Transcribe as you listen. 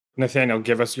Nathaniel,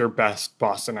 give us your best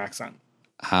Boston accent.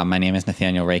 My name is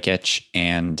Nathaniel Rakich,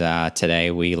 and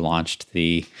today we launched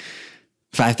the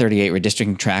 538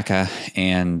 redistricting tracker,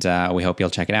 and we hope you'll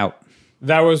check it out.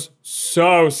 That was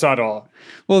so subtle.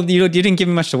 Well, you didn't give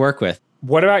me much to work with.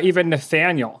 What about even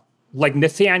Nathaniel? Like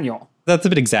Nathaniel. That's a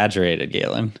bit exaggerated,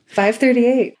 Galen.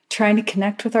 538, trying to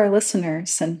connect with our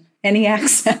listeners in any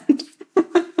accent.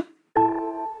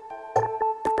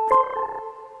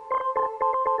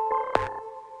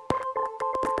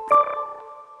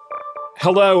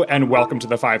 Hello and welcome to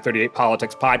the 538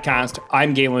 Politics Podcast.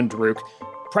 I'm Galen Druk.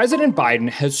 President Biden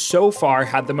has so far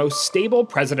had the most stable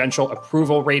presidential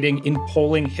approval rating in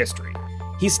polling history.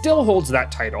 He still holds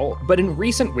that title, but in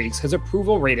recent weeks, his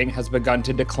approval rating has begun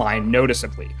to decline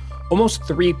noticeably, almost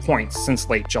 3 points since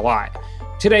late July.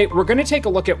 Today, we're going to take a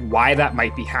look at why that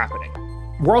might be happening.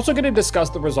 We're also going to discuss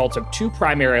the results of two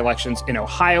primary elections in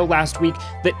Ohio last week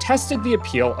that tested the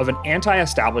appeal of an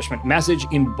anti-establishment message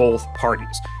in both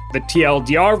parties. The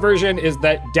TLDR version is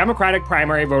that Democratic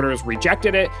primary voters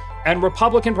rejected it and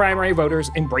Republican primary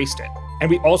voters embraced it. And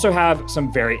we also have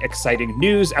some very exciting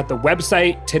news at the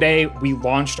website. Today, we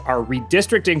launched our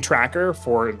redistricting tracker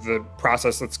for the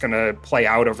process that's going to play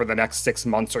out over the next 6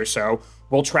 months or so.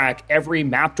 We'll track every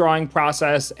map drawing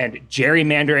process and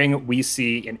gerrymandering we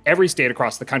see in every state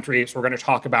across the country. So we're going to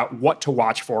talk about what to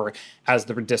watch for as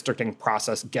the redistricting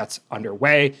process gets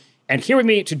underway. And here with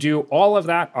me to do all of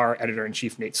that are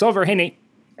editor-in-chief Nate Silver. Hey, Nate.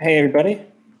 Hey, everybody.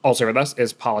 Also with us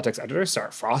is politics editor Sarah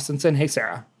Frostenson. Hey,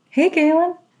 Sarah. Hey,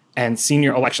 Galen. And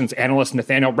senior elections analyst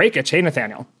Nathaniel Rakich. Hey,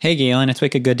 Nathaniel. Hey, Galen. It's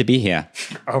wicked good to be here.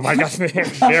 Oh, my God.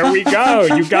 There we go.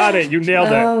 You got it. You nailed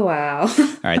it. Oh, wow.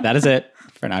 All right, that is it.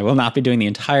 For now, I will not be doing the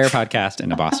entire podcast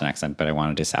in a Boston accent, but I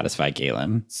wanted to satisfy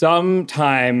Galen.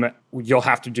 Sometime you'll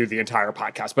have to do the entire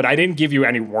podcast, but I didn't give you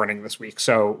any warning this week,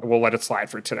 so we'll let it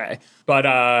slide for today.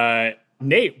 But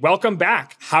Nate, welcome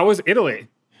back. How was Italy?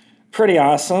 Pretty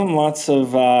awesome. Lots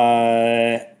of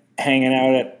hanging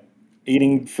out at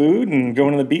eating food and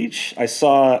going to the beach. I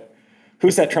saw,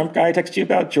 who's that Trump guy I texted you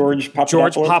about? George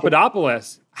Papadopoulos? George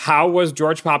Papadopoulos. How was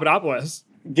George Papadopoulos?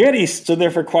 Good. He stood there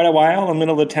for quite a while in the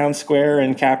middle of the town square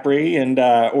in Capri and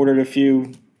ordered a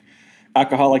few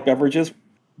alcoholic beverages.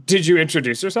 Did you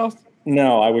introduce yourself?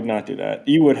 No, I would not do that.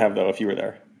 You would have, though, if you were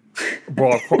there.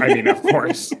 Well, of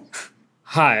course.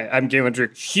 Hi, I'm Galen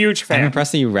Druk. Huge fan. I'm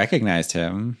impressed that you recognized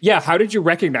him. Yeah, how did you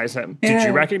recognize him? Yeah. Did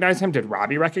you recognize him? Did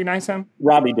Robbie recognize him?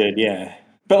 Robbie did, yeah.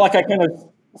 But I kind of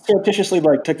surreptitiously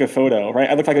took a photo, right?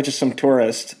 I looked like just some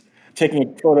tourist taking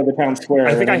a photo of the town square.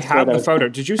 I think I have the photo.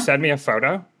 Did you send me a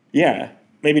photo? Yeah.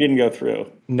 Maybe it didn't go through.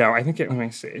 No, I think let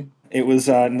me see. It was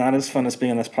not as fun as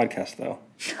being on this podcast, though.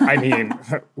 I mean,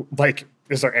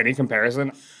 is there any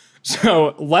comparison?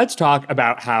 So let's talk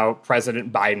about how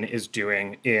President Biden is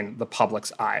doing in the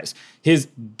public's eyes. His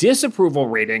disapproval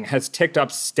rating has ticked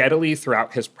up steadily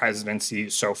throughout his presidency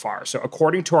so far. So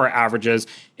according to our averages,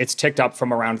 it's ticked up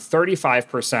from around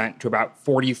 35% to about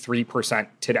 43%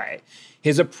 today.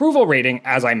 His approval rating,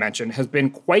 as I mentioned, has been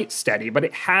quite steady, but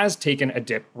it has taken a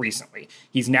dip recently.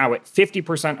 He's now at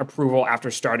 50% approval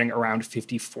after starting around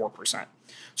 54%.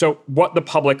 So what the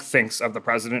public thinks of the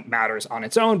president matters on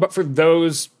its own, but for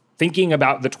those thinking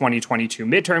about the 2022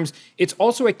 midterms, it's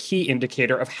also a key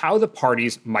indicator of how the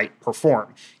parties might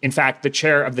perform. In fact, the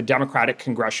chair of the Democratic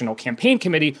Congressional Campaign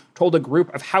Committee told a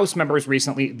group of House members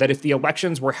recently that if the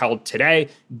elections were held today,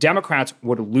 Democrats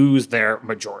would lose their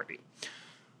majority.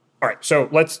 All right, so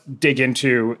let's dig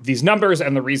into these numbers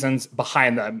and the reasons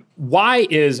behind them. Why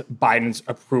is Biden's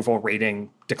approval rating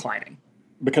declining?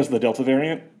 Because of the Delta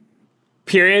variant?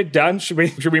 Period. Done. Should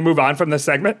we move on from this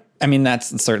segment? I mean,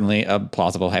 that's certainly a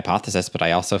plausible hypothesis, but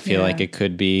I also feel like it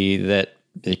could be that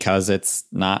because it's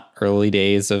not early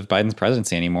days of Biden's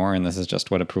presidency anymore, and this is just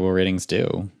what approval ratings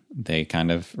do. They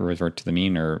kind of revert to the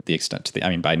mean, or the extent to the,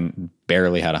 Biden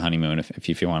barely had a honeymoon,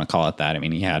 if you want to call it that. I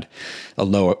mean, he had a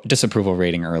low disapproval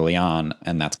rating early on,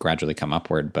 and that's gradually come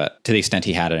upward. But to the extent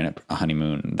he had a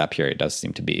honeymoon, that period does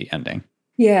seem to be ending.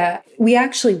 Yeah, we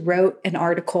actually wrote an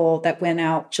article that went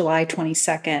out July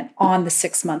 22nd on the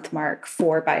 6-month mark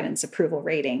for Biden's approval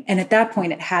rating. And at that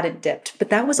point, it hadn't dipped. But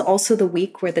that was also the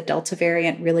week where the Delta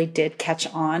variant really did catch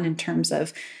on in terms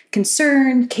of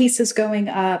concern, cases going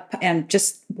up, and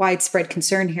just widespread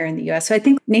concern here in the US. So I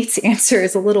think Nate's answer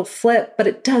is a little flip, but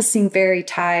it does seem very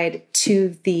tied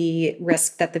to the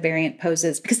risk that the variant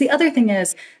poses. Because the other thing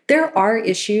is, there are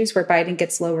issues where Biden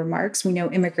gets lower marks. We know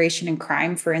immigration and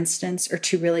crime, for instance, are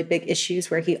two really big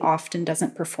issues where he often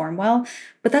doesn't perform well.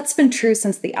 But that's been true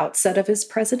since the outset of his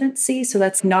presidency. So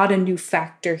that's not a new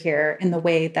factor here in the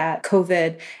way that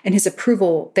COVID and his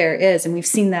approval there is. And we've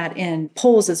seen that in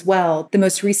polls as well. The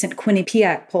most recent recent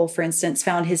Quinnipiac poll, for instance,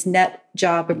 found his net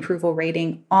job approval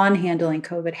rating on handling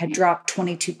COVID had dropped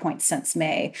 22 points since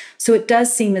May. So it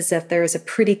does seem as if there is a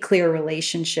pretty clear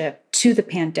relationship to the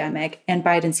pandemic and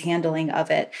Biden's handling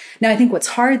of it. Now, I think what's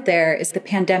hard there is the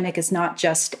pandemic is not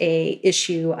just a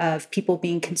issue of people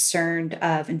being concerned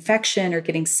of infection or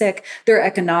getting sick. There are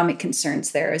economic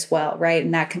concerns there as well, right?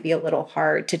 And that can be a little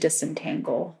hard to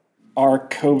disentangle. Our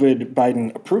COVID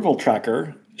Biden approval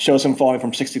tracker shows him falling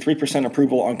from 63%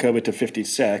 approval on COVID to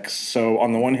 56%. So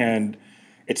on the one hand,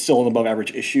 it's still an above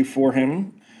average issue for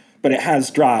him, but it has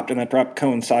dropped, and that drop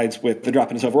coincides with the drop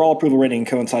in his overall approval rating,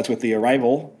 coincides with the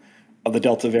arrival of the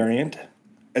Delta variant.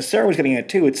 As Sarah was getting at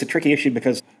too, it's a tricky issue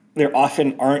because there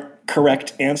often aren't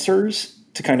correct answers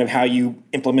to kind of how you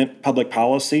implement public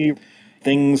policy.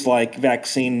 Things like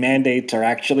vaccine mandates are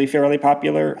actually fairly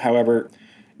popular. However,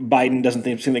 Biden doesn't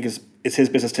seem like it's his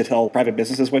business to tell private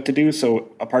businesses what to do.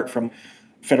 So apart from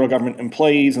federal government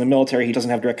employees and the military, he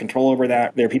doesn't have direct control over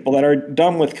that. There are people that are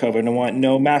done with COVID and want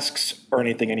no masks or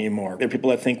anything anymore. There are people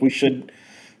that think we should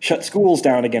shut schools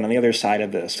down again on the other side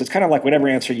of this. It's kind of like whatever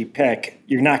answer you pick,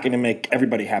 you're not going to make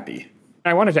everybody happy.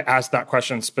 I wanted to ask that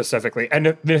question specifically.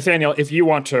 And Nathaniel, if you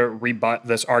want to rebut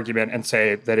this argument and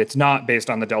say that it's not based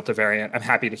on the Delta variant, I'm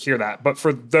happy to hear that. But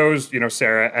for those,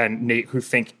 Sarah and Nate, who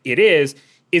think it is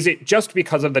it just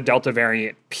because of the Delta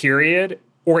variant, period?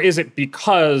 Or is it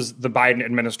because the Biden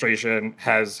administration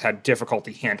has had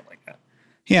difficulty handling it?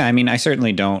 Yeah, I mean, I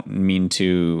certainly don't mean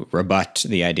to rebut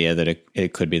the idea that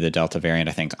it could be the Delta variant.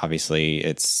 I think obviously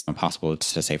it's impossible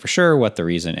to say for sure what the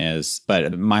reason is.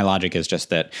 But my logic is just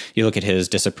that you look at his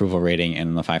disapproval rating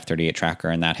in the 538 tracker,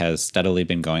 and that has steadily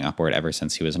been going upward ever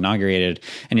since he was inaugurated.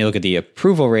 And you look at the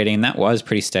approval rating, that was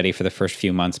pretty steady for the first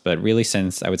few months. But really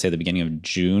since, I would say, the beginning of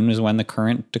June is when the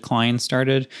current decline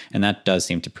started. And that does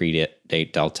seem to predate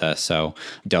Delta. So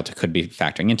Delta could be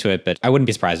factoring into it, but I wouldn't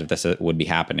be surprised if this would be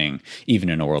happening even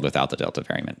in a world without the Delta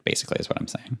variant, basically, is what I'm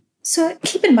saying. So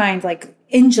keep in mind, like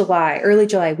in early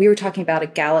July, we were talking about a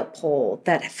Gallup poll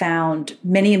that found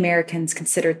many Americans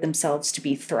considered themselves to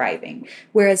be thriving.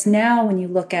 Whereas now, when you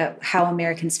look at how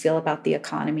Americans feel about the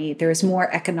economy, there is more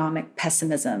economic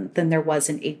pessimism than there was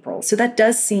in April. So that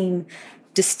does seem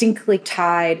distinctly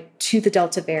tied to the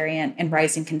Delta variant and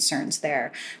rising concerns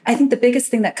there. I think the biggest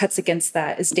thing that cuts against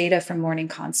that is data from Morning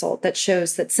Consult that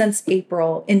shows that since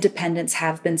April, independents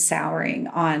have been souring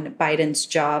on Biden's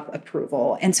job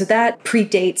approval. And so that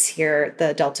predates here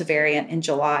the Delta variant in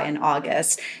July and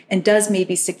August, and does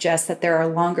maybe suggest that there are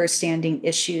longer standing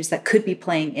issues that could be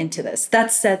playing into this.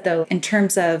 That said, though, in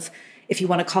terms of if you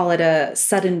want to call it a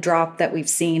sudden drop that we've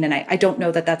seen. And I don't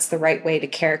know that that's the right way to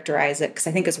characterize it, because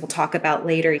I think, as we'll talk about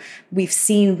later, we've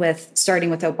seen starting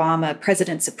with Obama,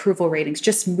 president's approval ratings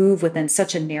just move within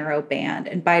such a narrow band.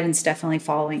 And Biden's definitely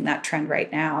following that trend right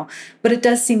now. But it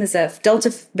does seem as if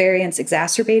Delta variant's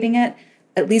exacerbating it.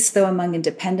 At least though among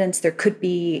independents, there could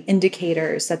be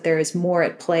indicators that there is more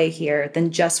at play here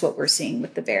than just what we're seeing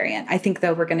with the variant. I think,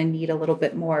 though, we're going to need a little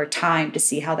bit more time to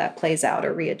see how that plays out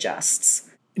or readjusts.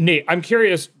 Nate, I'm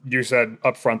curious, you said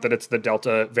up front that it's the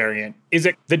Delta variant. Is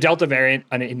it the Delta variant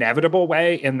an inevitable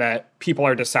way in that people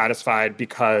are dissatisfied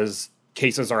because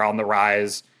cases are on the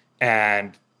rise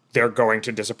and they're going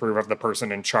to disapprove of the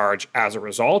person in charge as a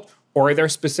result? Or are there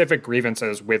specific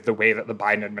grievances with the way that the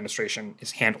Biden administration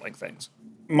is handling things?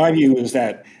 My view is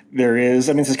that there is.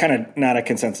 I mean, this is kind of not a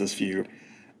consensus view.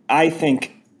 I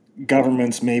think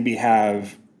governments maybe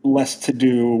have less to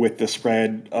do with the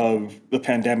spread of the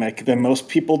pandemic than most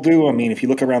people do. I mean, if you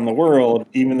look around the world,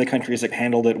 even the countries that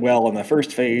handled it well in the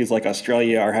first phase, like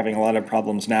Australia, are having a lot of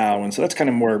problems now. And so that's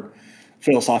kind of more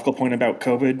philosophical point about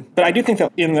COVID. But I do think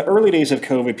that in the early days of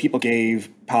COVID, people gave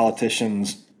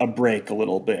politicians a break a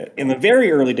little bit. In the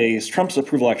very early days, Trump's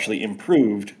approval actually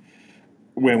improved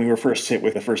when we were first hit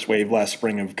with the first wave last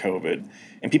spring of COVID.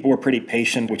 And people were pretty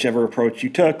patient, whichever approach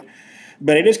you took.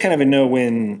 But it is kind of a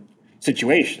no-win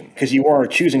situation, because you are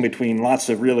choosing between lots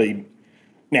of really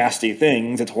nasty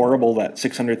things. It's horrible that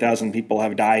 600,000 people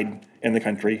have died in the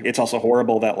country. It's also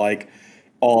horrible that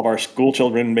all of our school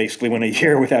children basically went a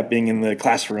year without being in the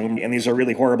classroom. And these are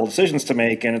really horrible decisions to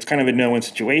make. And it's kind of a no-win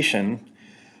situation.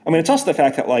 I mean, it's also the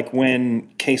fact that when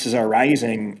cases are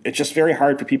rising, it's just very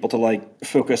hard for people to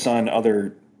focus on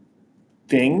other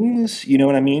things, you know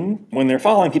what I mean? When they're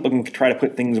falling, people can try to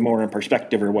put things more in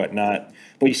perspective or whatnot.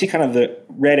 But you see kind of the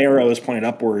red arrows pointed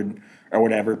upward or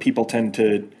whatever, people tend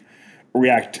to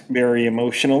react very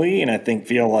emotionally and I think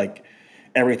feel like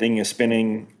everything is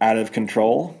spinning out of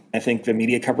control. I think the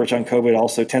media coverage on COVID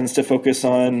also tends to focus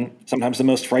on sometimes the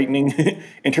most frightening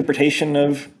interpretation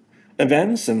of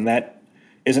events, and that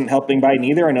isn't helping Biden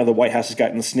either. I know the White House has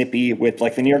gotten snippy with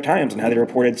like the New York Times and how they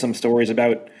reported some stories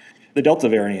about the Delta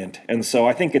variant. And so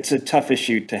I think it's a tough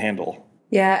issue to handle.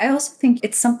 Yeah, I also think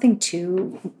it's something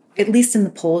too, at least in the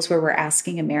polls where we're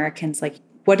asking Americans, like,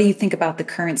 what do you think about the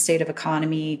current state of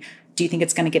economy? Do you think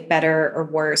it's going to get better or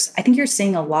worse? I think you're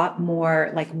seeing a lot more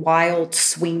like wild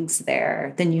swings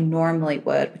there than you normally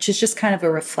would, which is just kind of a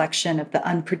reflection of the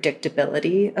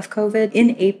unpredictability of COVID.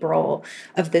 In April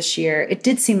of this year, it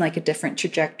did seem like a different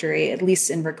trajectory, at least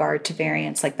in regard to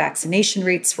variants. Like vaccination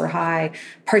rates were high,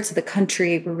 parts of the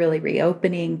country were really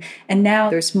reopening, and now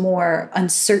there's more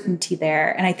uncertainty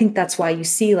there. And I think that's why you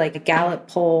see like a Gallup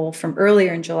poll from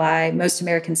earlier in July, most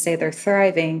Americans say they're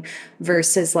thriving,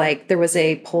 versus like there was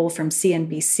a poll from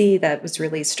CNBC that was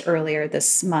released earlier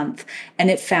this month, and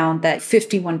it found that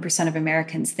 51% of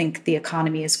Americans think the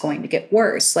economy is going to get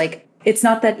worse. Like, it's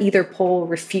not that either poll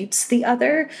refutes the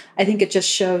other. I think it just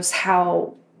shows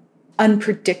how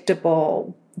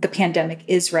unpredictable the pandemic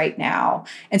is right now.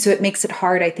 And so it makes it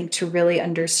hard, I think, to really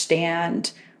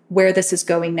understand where this is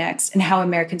going next and how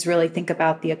Americans really think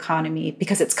about the economy,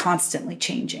 because it's constantly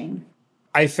changing.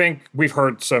 I think we've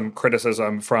heard some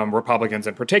criticism from Republicans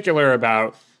in particular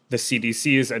about the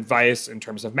CDC's advice in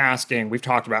terms of masking. We've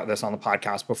talked about this on the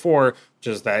podcast before, which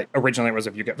is that originally it was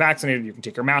if you get vaccinated, you can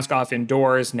take your mask off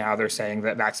indoors. Now they're saying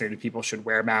that vaccinated people should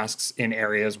wear masks in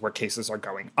areas where cases are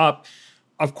going up.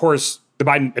 Of course, the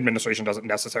Biden administration doesn't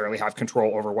necessarily have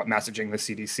control over what messaging the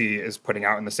CDC is putting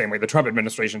out in the same way the Trump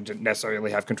administration didn't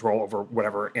necessarily have control over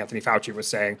whatever Anthony Fauci was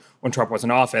saying when Trump was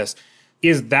in office.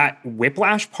 Is that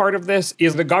whiplash part of this?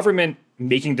 Is the government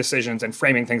making decisions and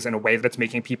framing things in a way that's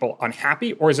making people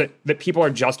unhappy? Or is it that people are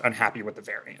just unhappy with the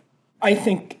variant? I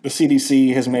think the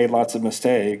CDC has made lots of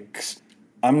mistakes.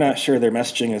 I'm not sure their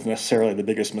messaging is necessarily the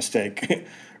biggest mistake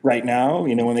right now.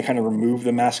 You know, when they kind of removed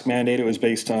the mask mandate, it was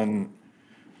based on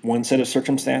one set of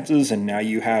circumstances, and now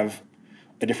you have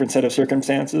a different set of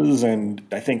circumstances. And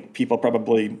I think people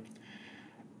probably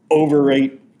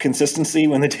overrate consistency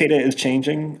when the data is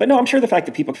changing. But no, I'm sure the fact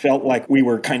that people felt like we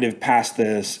were kind of past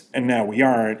this and now we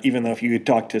aren't, even though if you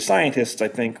talk to scientists, I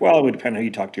think, well, it would depend on who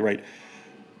you talk to, right?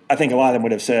 I think a lot of them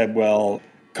would have said, well,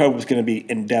 COVID is going to be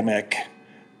endemic.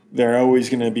 There are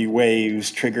always going to be waves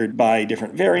triggered by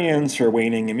different variants or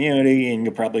waning immunity, and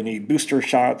you'll probably need booster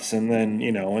shots, and then,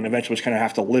 you know, and eventually just kind of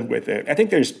have to live with it. I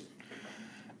think there's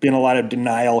been a lot of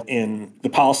denial in the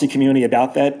policy community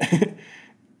about that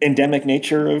endemic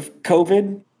nature of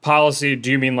COVID. Policy,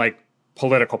 do you mean like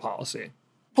political policy?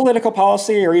 Political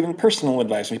policy or even personal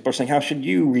advice. People are saying, how should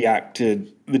you react to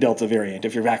the Delta variant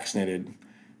if you're vaccinated?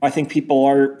 I think people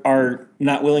are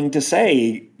not willing to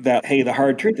say that, hey, the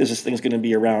hard truth is this thing's going to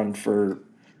be around for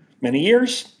many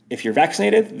years. If you're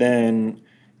vaccinated, then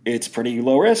it's pretty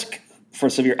low risk for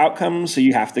severe outcomes, so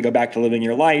you have to go back to living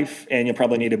your life, and you'll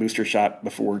probably need a booster shot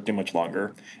before too much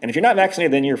longer. And if you're not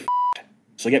vaccinated, then you're f***ed.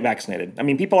 So get vaccinated. I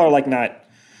mean, people are like not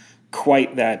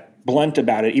quite that blunt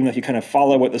about it, even if you kind of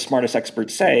follow what the smartest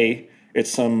experts say.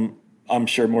 It's some, I'm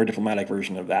sure, more diplomatic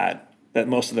version of that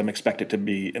most of them expect it to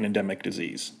be an endemic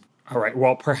disease. All right.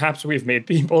 Well, perhaps we've made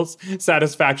people's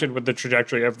satisfaction with the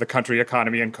trajectory of the country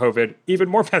economy and COVID even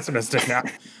more pessimistic now.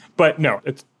 But no,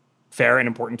 it's fair and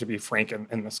important to be frank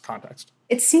in this context.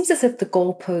 It seems as if the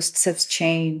goalposts have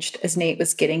changed, as Nate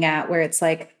was getting at, where it's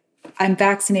like, I'm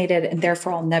vaccinated and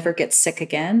therefore I'll never get sick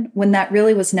again, when that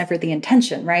really was never the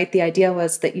intention, right? The idea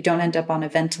was that you don't end up on a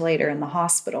ventilator in the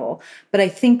hospital. But I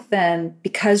think then,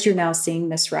 because you're now seeing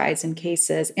this rise in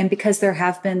cases, and because there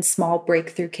have been small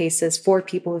breakthrough cases for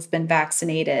people who've been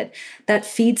vaccinated, that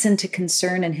feeds into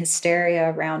concern and hysteria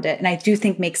around it. And I do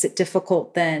think makes it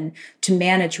difficult then to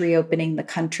manage reopening the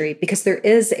country, because there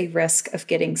is a risk of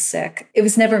getting sick. It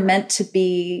was never meant to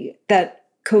be that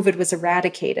COVID was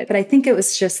eradicated. But I think it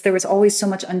was just, there was always so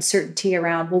much uncertainty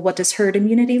around, well, what does herd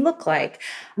immunity look like?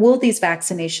 Will these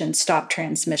vaccinations stop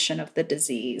transmission of the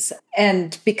disease?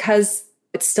 And because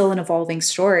it's still an evolving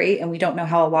story and we don't know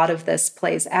how a lot of this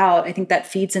plays out, I think that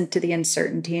feeds into the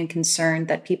uncertainty and concern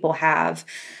that people have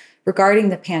regarding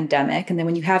the pandemic. And then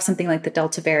when you have something like the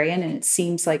Delta variant, and it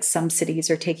seems like some cities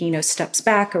are taking, steps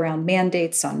back around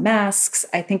mandates on masks,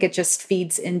 I think it just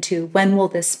feeds into, when will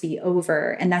this be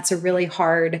over? And that's a really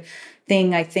hard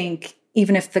thing, I think,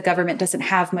 even if the government doesn't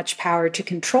have much power to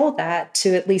control that,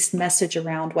 to at least message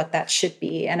around what that should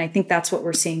be. And I think that's what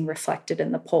we're seeing reflected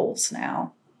in the polls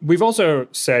now. We've also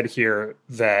said here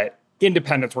that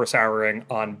independents were souring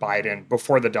on Biden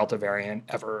before the Delta variant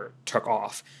ever took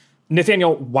off.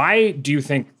 Nathaniel, why do you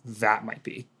think that might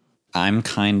be? I'm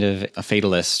kind of a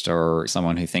fatalist, or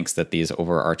someone who thinks that these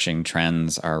overarching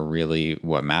trends are really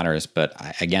what matters. But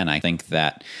I think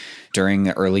that during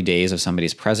the early days of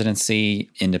somebody's presidency,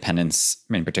 independents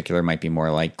in particular might be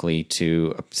more likely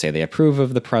to say they approve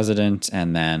of the president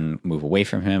and then move away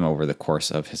from him over the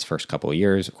course of his first couple of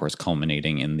years, of course,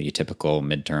 culminating in the typical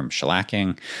midterm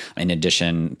shellacking. In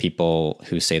addition, people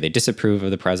who say they disapprove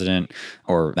of the president,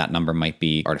 or that number might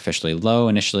be artificially low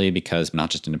initially because not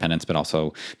just independents, but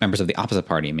also members of the opposite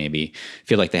party maybe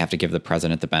feel like they have to give the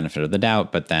president the benefit of the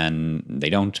doubt, but then they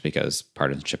don't because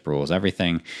partisanship rules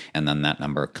everything. And then that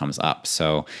number comes up.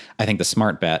 So I think the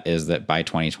smart bet is that by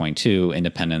 2022,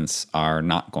 independents are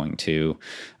not going to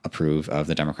approve of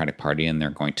the Democratic Party and they're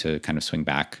going to kind of swing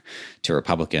back to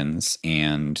Republicans.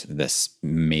 And this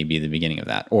may be the beginning of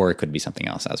that, or it could be something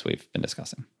else as we've been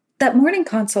discussing. That Morning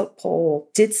Consult poll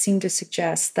did seem to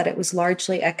suggest that it was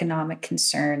largely economic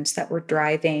concerns that were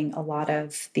driving a lot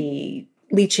of the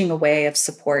leaching away of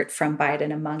support from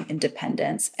Biden among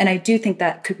independents. And I do think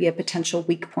that could be a potential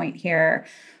weak point here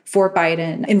for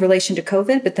Biden in relation to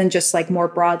COVID, but then just like more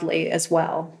broadly as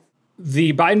well.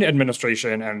 The Biden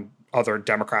administration and other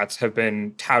Democrats have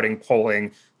been touting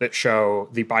polling that show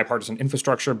the bipartisan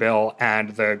infrastructure bill and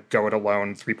the go it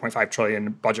alone $3.5 trillion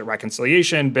budget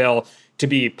reconciliation bill to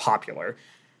be popular.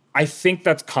 I think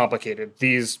that's complicated.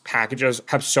 These packages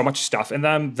have so much stuff in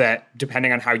them that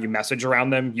depending on how you message around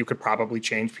them, you could probably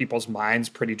change people's minds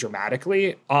pretty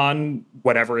dramatically on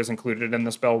whatever is included in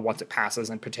this bill once it passes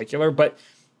in particular. But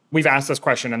we've asked this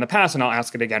question in the past, and I'll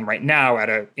ask it again right now at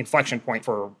an inflection point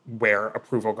for where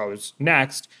approval goes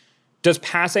next. Does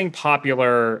passing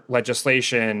popular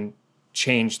legislation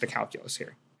change the calculus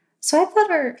here? So I thought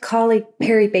our colleague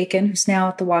Perry Bacon, who's now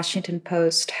at the Washington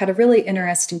Post, had a really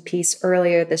interesting piece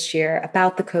earlier this year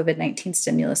about the COVID-19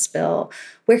 stimulus bill,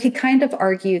 where he kind of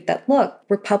argued that, look,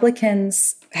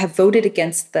 Republicans have voted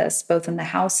against this, both in the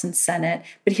House and Senate,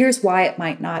 but here's why it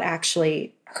might not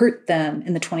actually hurt them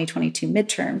in the 2022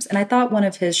 midterms. And I thought one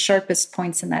of his sharpest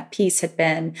points in that piece had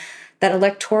been that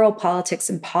electoral politics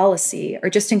and policy are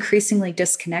just increasingly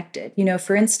disconnected. You know,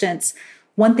 for instance,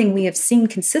 one thing we have seen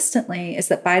consistently is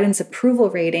that Biden's approval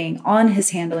rating on his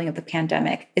handling of the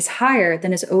pandemic is higher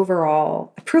than his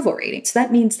overall approval rating. So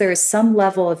that means there is some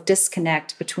level of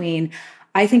disconnect between,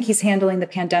 I think he's handling the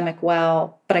pandemic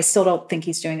well, but I still don't think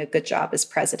he's doing a good job as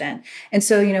president. And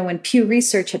so, you know, when Pew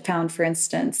Research had found, for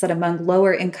instance, that among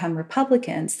lower income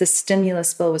Republicans, the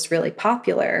stimulus bill was really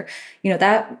popular, you know,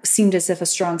 that seemed as if a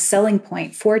strong selling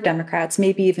point for Democrats,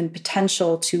 maybe even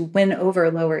potential to win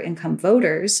over lower income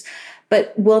voters.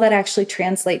 But will that actually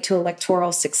translate to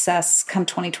electoral success come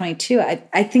 2022?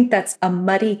 I think that's a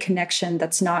muddy connection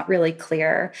that's not really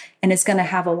clear and is going to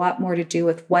have a lot more to do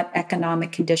with what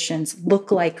economic conditions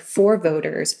look like for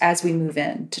voters as we move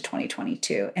into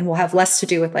 2022. And will have less to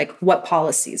do with like what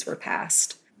policies were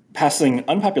passed. Passing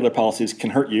unpopular policies can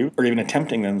hurt you, or even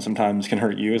attempting them sometimes can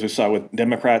hurt you, as we saw with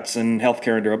Democrats in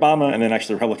healthcare under Obama, and then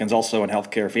actually Republicans also in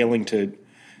healthcare failing to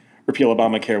repeal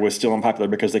Obamacare was still unpopular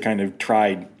because they kind of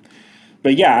tried.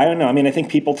 But yeah, I don't know. I mean, I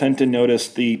think people tend to notice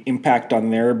the impact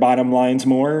on their bottom lines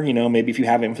more. You know, maybe if you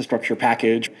have an infrastructure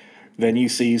package, then you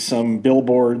see some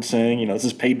billboards saying, you know, this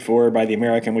is paid for by the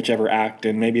American Whichever Act,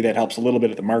 and maybe that helps a little bit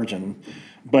at the margin.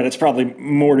 But it's probably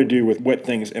more to do with what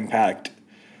things impact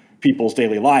people's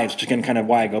daily lives, which is again kind of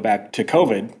why I go back to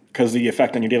COVID, because the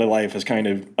effect on your daily life is kind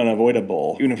of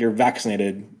unavoidable. Even if you're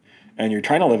vaccinated and you're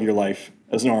trying to live your life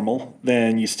as normal,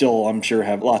 then you still, I'm sure,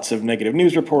 have lots of negative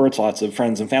news reports, lots of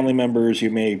friends and family members who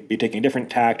may be taking a different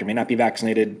tact or may not be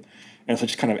vaccinated. And so it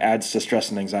just kind of adds to stress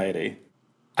and anxiety.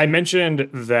 I mentioned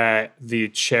that the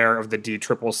chair of the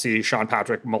DCCC, Sean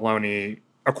Patrick Maloney,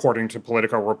 according to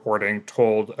Politico reporting,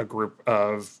 told a group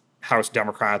of House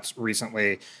Democrats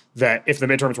recently that if the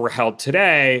midterms were held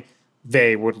today,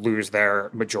 they would lose their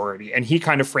majority. And he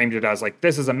kind of framed it as like,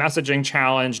 this is a messaging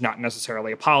challenge, not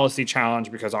necessarily a policy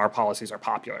challenge, because our policies are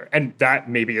popular. And that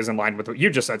maybe is in line with what you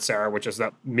just said, Sarah, which is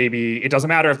that maybe it doesn't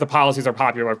matter if the policies are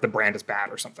popular, if the brand is bad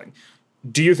or something.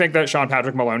 Do you think that Sean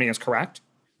Patrick Maloney is correct?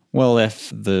 Well, if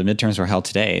the midterms were held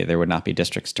today, there would not be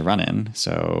districts to run in,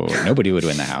 so nobody would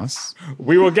win the House.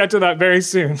 We will get to that very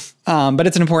soon. But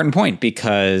it's an important point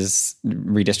because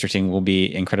redistricting will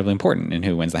be incredibly important in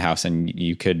who wins the House, and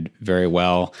you could very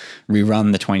well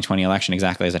rerun the 2020 election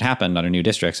exactly as it happened under new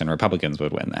districts, and Republicans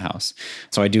would win the House.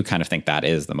 So I do kind of think that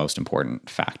is the most important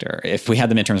factor. If we had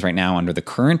the midterms right now under the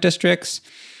current districts,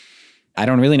 I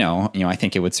don't really know. You know, I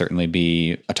think it would certainly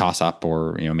be a toss-up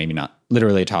or, you know, maybe not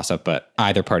literally a toss-up, but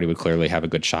either party would clearly have a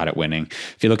good shot at winning.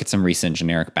 If you look at some recent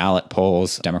generic ballot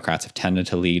polls, Democrats have tended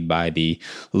to lead by the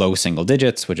low single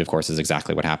digits, which of course is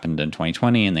exactly what happened in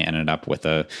 2020, and they ended up with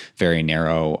a very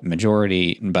narrow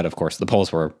majority. But of course, the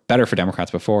polls were better for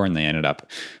Democrats before, and they ended up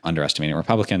underestimating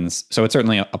Republicans. So it's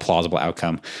certainly a plausible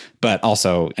outcome. But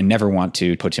also, I never want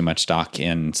to put too much stock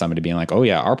in somebody being like, oh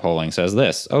yeah, our polling says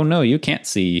this. Oh no, you can't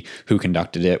see who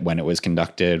conducted it, when it was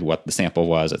conducted, what the sample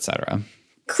was, et cetera.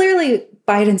 Clearly,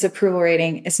 Biden's approval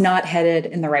rating is not headed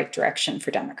in the right direction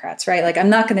for Democrats, right? Like, I'm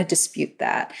not going to dispute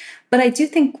that. But I do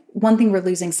think one thing we're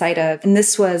losing sight of, and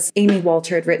this was Amy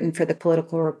Walter had written for the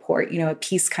Political Report, a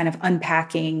piece kind of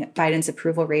unpacking Biden's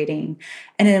approval rating.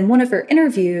 And in one of her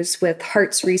interviews with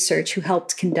Hartz Research, who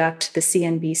helped conduct the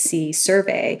CNBC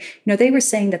survey, they were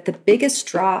saying that the biggest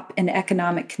drop in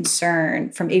economic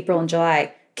concern from April and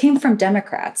July came from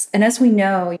Democrats. And as we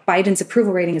know, Biden's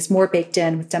approval rating is more baked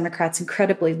in, with Democrats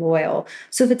incredibly loyal.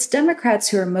 So if it's Democrats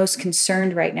who are most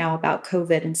concerned right now about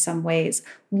COVID in some ways,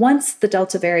 once the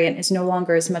Delta variant is no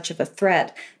longer as much of a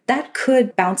threat, that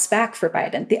could bounce back for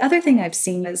Biden. The other thing I've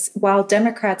seen is while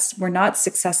Democrats were not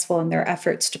successful in their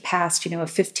efforts to pass, a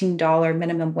 $15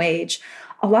 minimum wage,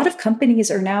 a lot of companies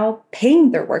are now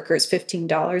paying their workers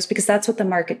 $15 because that's what the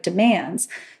market demands.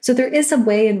 So there is a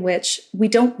way in which we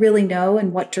don't really know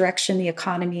in what direction the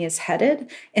economy is headed.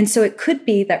 And so it could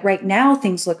be that right now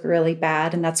things look really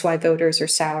bad, and that's why voters are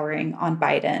souring on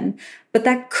Biden. But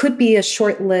that could be a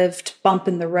short-lived bump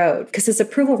in the road, because his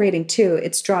approval rating too,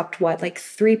 it's dropped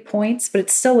 3 points, but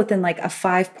it's still within a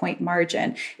 5-point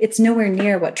margin. It's nowhere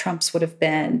near what Trump's would have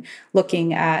been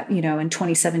looking at, in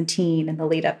 2017 and the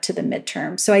lead up to the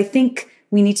midterm. So I think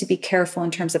we need to be careful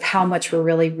in terms of how much we're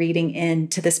really reading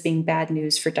into this being bad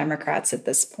news for Democrats at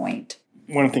this point.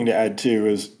 One thing to add, too,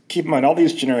 is keep in mind all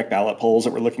these generic ballot polls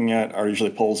that we're looking at are usually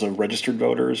polls of registered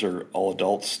voters or all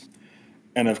adults.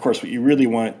 And, of course, what you really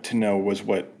want to know was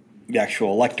what the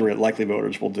actual electorate, likely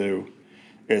voters, will do.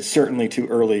 It's certainly too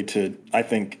early to, I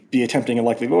think, be attempting a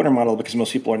likely voter model because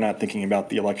most people are not thinking about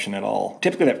the election at all.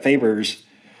 Typically, that favors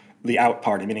the out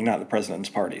party, meaning not the president's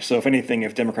party. So if anything,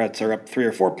 if Democrats are up 3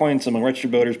 or 4 points among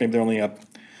registered voters, maybe they're only up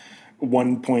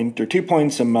 1 point or 2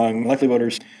 points among likely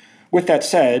voters. With that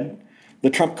said, the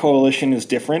Trump coalition is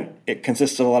different. It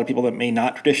consists of a lot of people that may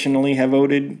not traditionally have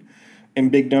voted in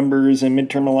big numbers in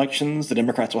midterm elections. The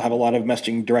Democrats will have a lot of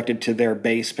messaging directed to their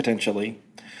base, potentially.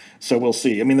 So we'll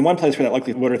see. I mean, the one place where that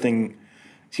likely voter thing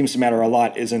seems to matter a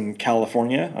lot is in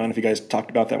California. I don't know if you guys talked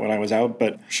about that when I was out,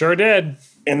 but sure did.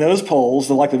 In those polls,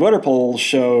 the likely voter polls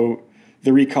show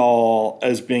the recall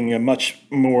as being a much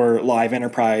more live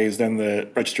enterprise than the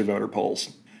registered voter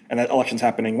polls. And that election's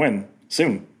happening when?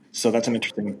 Soon. So that's an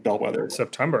interesting bellwether.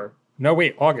 September. No,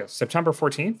 wait, August. September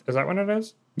 14th? Is that when it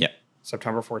is? Yeah.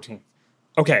 September 14th.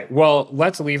 Okay, well,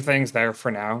 let's leave things there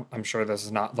for now. I'm sure this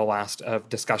is not the last of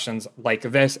discussions like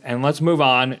this. And let's move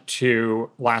on to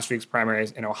last week's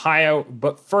primaries in Ohio.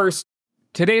 But first,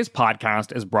 today's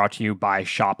podcast is brought to you by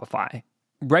Shopify.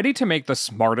 Ready to make the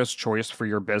smartest choice for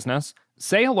your business?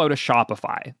 Say hello to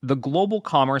Shopify, the global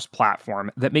commerce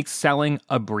platform that makes selling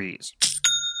a breeze.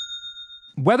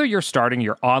 Whether you're starting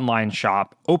your online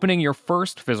shop, opening your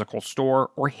first physical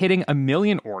store, or hitting 1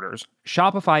 million orders,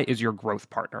 Shopify is your growth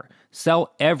partner.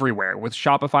 Sell everywhere with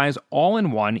Shopify's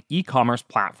all-in-one e-commerce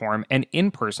platform and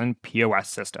in-person POS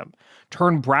system.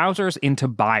 Turn browsers into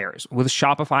buyers with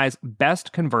Shopify's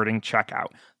best converting checkout,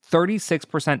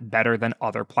 36% better than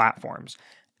other platforms.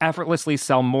 Effortlessly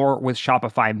sell more with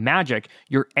Shopify Magic,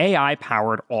 your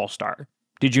AI-powered all-star.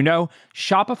 Did you know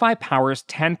Shopify powers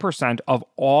 10% of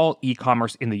all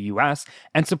e-commerce in the US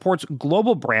and supports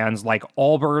global brands like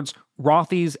Allbirds,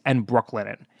 Rothy's, and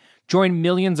Brooklinen? Join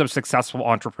millions of successful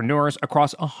entrepreneurs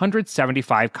across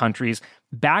 175 countries,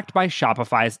 backed by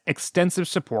Shopify's extensive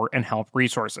support and help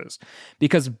resources.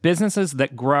 Because businesses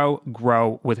that grow,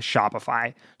 grow with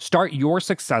Shopify. Start your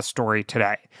success story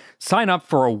today. Sign up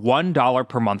for a $1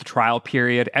 per month trial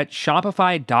period at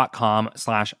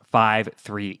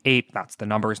shopify.com/538. That's the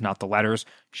numbers, not the letters.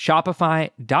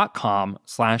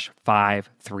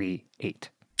 Shopify.com/538.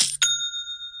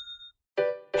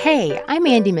 Hey, I'm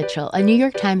Andy Mitchell, a New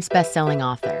York Times bestselling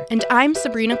author. And I'm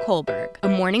Sabrina Kohlberg, a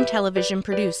morning television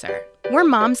producer. We're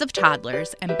moms of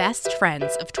toddlers and best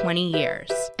friends of 20 years.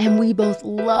 And we both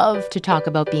love to talk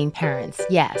about being parents,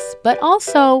 yes, but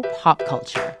also pop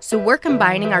culture. So we're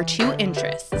combining our two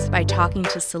interests by talking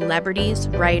to celebrities,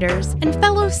 writers, and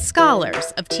fellow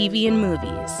scholars of TV and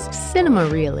movies. Cinema,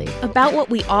 really. About what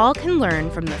we all can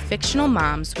learn from the fictional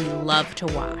moms we love to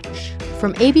watch.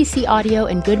 From ABC Audio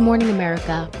and Good Morning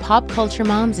America, Pop Culture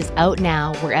Moms is out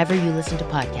now wherever you listen to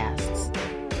podcasts.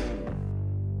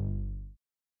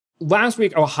 Last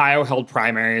week, Ohio held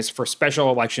primaries for special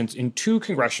elections in 2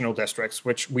 congressional districts,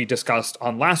 which we discussed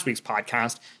on last week's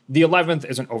podcast. The 11th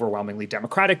is an overwhelmingly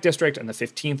Democratic district, and the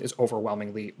 15th is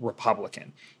overwhelmingly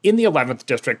Republican. In the 11th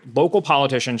district, local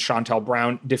politician Shontel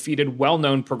Brown defeated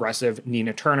well-known progressive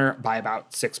Nina Turner by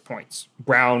about 6 points.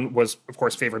 Brown was, of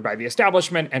course, favored by the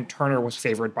establishment, and Turner was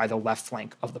favored by the left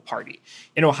flank of the party.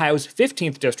 In Ohio's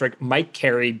 15th district, Mike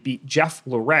Carey beat Jeff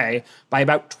Luray by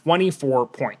about 24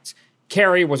 points.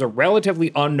 Carey was a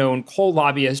relatively unknown coal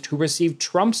lobbyist who received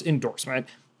Trump's endorsement.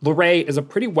 Luray is a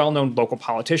pretty well-known local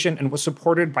politician and was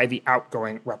supported by the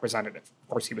outgoing representative. Of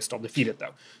course, he was still defeated,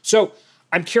 though. So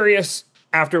I'm curious,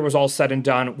 after it was all said and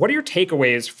done, what are your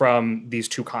takeaways from these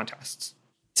 2 contests?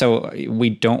 So we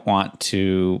don't want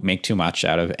to make too much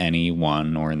out of any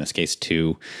one, or in this case,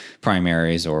 2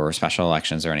 primaries or special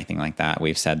elections or anything like that.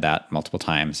 We've said that multiple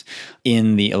times.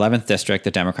 In the 11th district,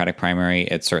 the Democratic primary,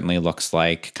 it certainly looks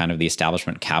like kind of the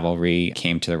establishment cavalry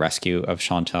came to the rescue of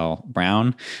Shontel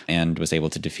Brown and was able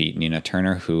to defeat Nina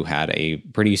Turner, who had a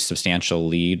pretty substantial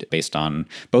lead based on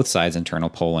both sides' internal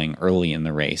polling early in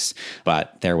the race.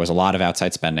 But there was a lot of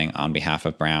outside spending on behalf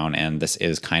of Brown, and this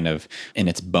is kind of in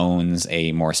its bones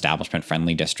a more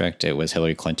establishment-friendly district. It was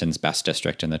Hillary Clinton's best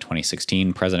district in the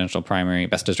 2016 presidential primary,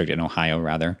 best district in Ohio,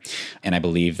 rather. And I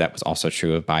believe that was also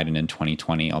true of Biden in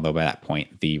 2020, although by that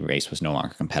point, the race was no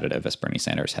longer competitive as Bernie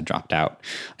Sanders had dropped out.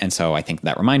 And so I think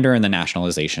that reminder and the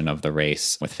nationalization of the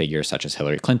race with figures such as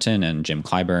Hillary Clinton and Jim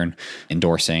Clyburn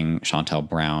endorsing Shontel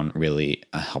Brown really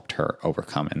helped her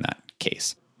overcome in that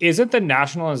case. Isn't the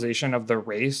nationalization of the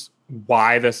race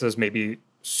why this is maybe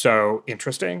so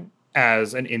interesting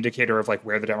as an indicator of like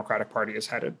where the Democratic Party is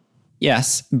headed?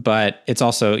 Yes, but it's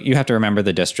also, you have to remember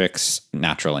the district's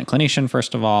natural inclination,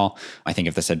 first of all. I think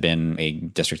if this had been a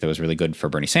district that was really good for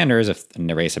Bernie Sanders, if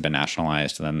the race had been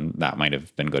nationalized, then that might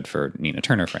have been good for Nina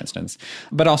Turner, for instance.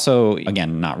 But also,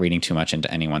 again, not reading too much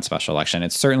into any one special election.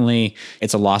 It's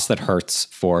a loss that hurts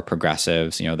for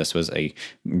progressives. You know, this was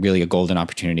really a golden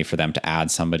opportunity for them to add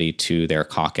somebody to their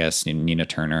caucus. Nina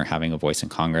Turner having a voice in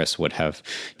Congress would have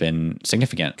been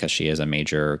significant because she is a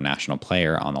major national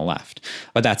player on the left.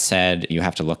 But that said, you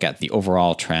have to look at the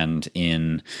overall trend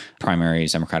in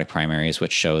primaries, Democratic primaries,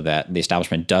 which show that the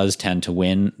establishment does tend to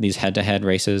win these head-to-head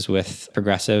races with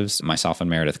progressives. Myself and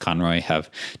Meredith Conroy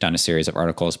have done a series of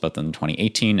articles both in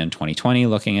 2018 and 2020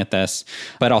 looking at this,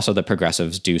 but also the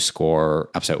progressives do score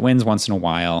upset wins once in a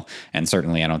while. And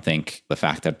certainly I don't think the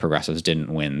fact that progressives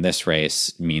didn't win this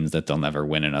race means that they'll never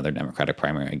win another Democratic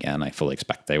primary again. I fully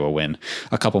expect they will win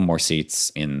a couple more seats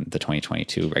in the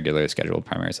 2022 regularly scheduled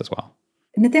primaries as well.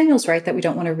 Nathaniel's right that we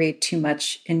don't want to read too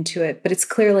much into it, but it's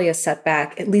clearly a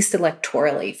setback, at least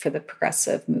electorally, for the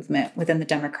progressive movement within the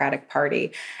Democratic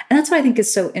Party. And that's what I think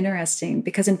is so interesting,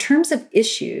 because in terms of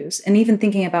issues, and even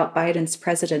thinking about Biden's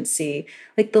presidency,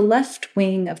 like the left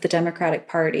wing of the Democratic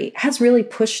Party has really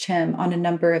pushed him on a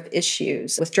number of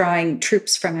issues, withdrawing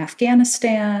troops from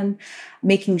Afghanistan,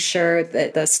 making sure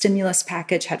that the stimulus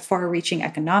package had far-reaching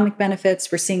economic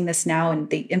benefits. We're seeing this now in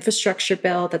the infrastructure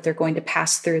bill that they're going to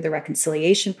pass through the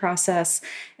reconciliation process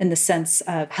in the sense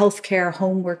of healthcare,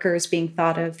 home workers being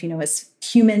thought of, as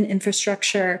human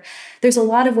infrastructure. There's a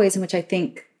lot of ways in which I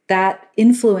think that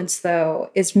influence, though,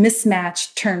 is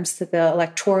mismatched terms to the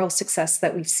electoral success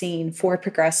that we've seen for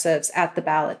progressives at the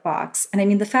ballot box. And I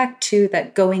mean, the fact, too,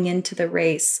 that going into the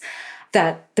race,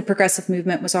 that the progressive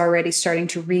movement was already starting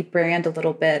to rebrand a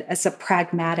little bit as a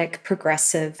pragmatic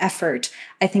progressive effort,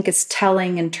 I think is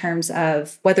telling in terms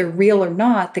of whether real or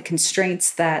not the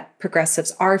constraints that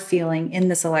progressives are feeling in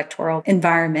this electoral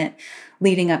environment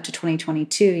leading up to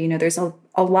 2022. There's a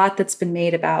lot that's been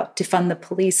made about defund the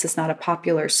police is not a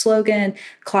popular slogan.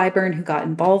 Clyburn, who got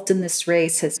involved in this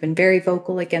race, has been very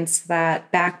vocal against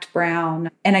that, backed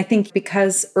Brown. And I think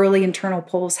because early internal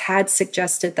polls had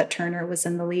suggested that Turner was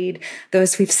in the lead,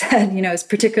 those we've said,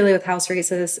 particularly with House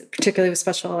races, particularly with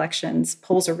special elections,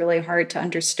 polls are really hard to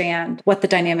understand what the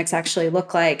dynamics actually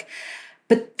look like.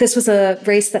 But this was a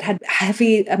race that had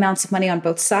heavy amounts of money on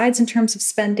both sides in terms of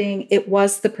spending. It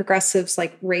was the progressives'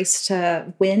 race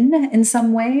to win in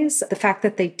some ways. The fact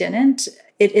that they didn't,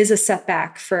 it is a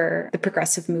setback for the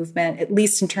progressive movement, at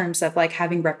least in terms of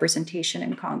having representation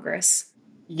in Congress.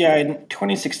 Yeah, in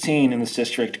 2016 in this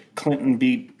district, Clinton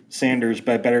beat Sanders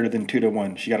by better than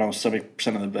 2-1. She got almost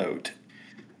 70% of the vote.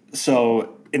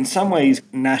 So in some ways,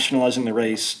 nationalizing the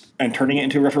race and turning it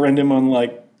into a referendum on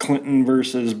Clinton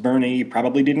versus Bernie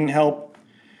probably didn't help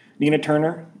Nina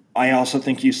Turner. I also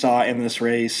think you saw in this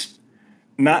race,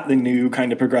 not the new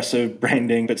kind of progressive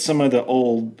branding, but some of the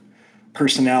old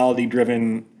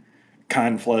personality-driven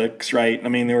conflicts, right? I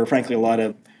mean, there were frankly a lot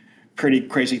of pretty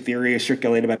crazy theories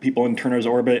circulated by people in Turner's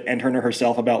orbit and Turner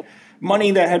herself about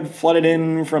money that had flooded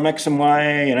in from X and Y.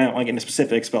 And I don't want to get into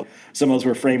specifics, but some of those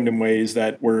were framed in ways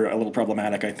that were a little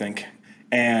problematic, I think.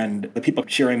 And the people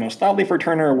cheering most loudly for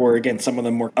Turner were, again, some of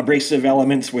the more abrasive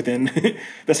elements within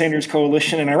the Sanders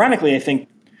coalition. And ironically, I think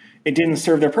it didn't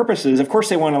serve their purposes. Of course,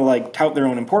 they want to tout their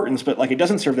own importance, but it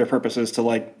doesn't serve their purposes to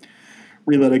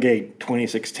relitigate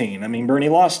 2016. I mean, Bernie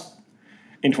lost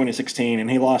in 2016 and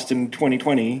he lost in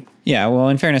 2020. Yeah, well,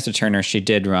 in fairness to Turner, she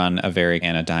did run a very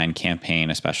anodyne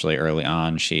campaign, especially early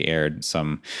on. She aired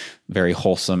some very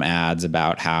wholesome ads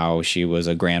about how she was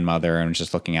a grandmother and was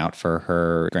just looking out for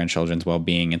her grandchildren's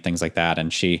well-being and things like that.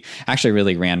 And she actually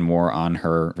really ran more on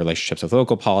her relationships with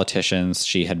local politicians.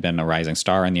 She had been a rising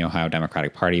star in the Ohio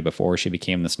Democratic Party before she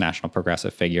became this national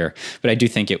progressive figure. But I do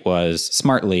think it was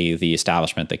smartly the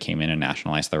establishment that came in and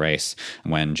nationalized the race.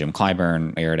 When Jim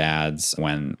Clyburn aired ads,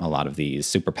 when a lot of these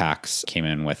super PACs came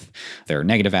in with their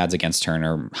negative ads against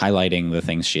Turner, highlighting the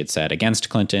things she had said against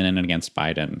Clinton and against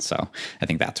Biden. So I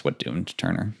think that's what doomed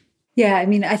Turner. Yeah, I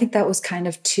mean, I think that was kind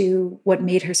of too what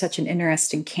made her such an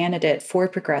interesting candidate for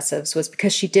progressives was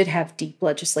because she did have deep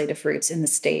legislative roots in the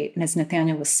state. And as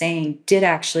Nathaniel was saying, did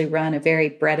actually run a very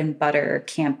bread and butter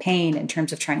campaign in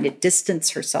terms of trying to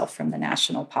distance herself from the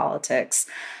national politics.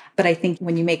 But I think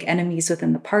when you make enemies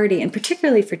within the party, and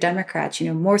particularly for Democrats,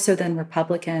 more so than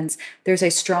Republicans, there's a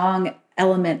strong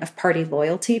element of party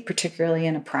loyalty, particularly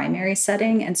in a primary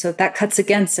setting. And so that cuts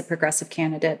against a progressive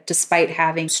candidate, despite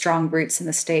having strong roots in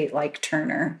the state like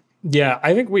Turner. Yeah,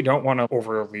 I think we don't want to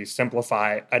overly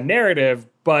simplify a narrative,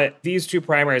 but these two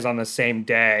primaries on the same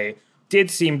day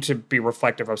did seem to be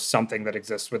reflective of something that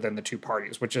exists within the two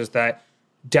parties, which is that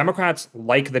Democrats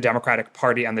like the Democratic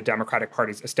Party and the Democratic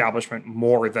Party's establishment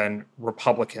more than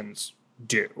Republicans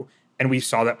do. And we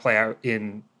saw that play out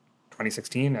in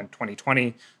 2016 and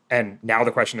 2020. And now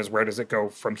the question is, where does it go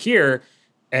from here?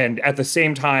 And at the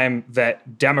same time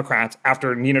that Democrats,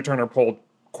 after Nina Turner polled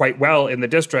quite well in the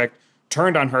district,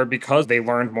 turned on her because they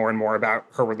learned more and more about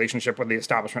her relationship with the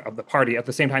establishment of the party. At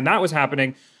the same time that was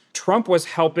happening, Trump was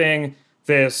helping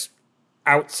this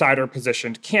outsider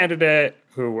positioned candidate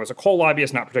who was a coal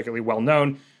lobbyist, not particularly well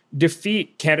known,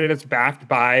 defeat candidates backed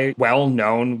by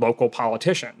well-known local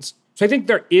politicians. So I think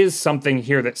there is something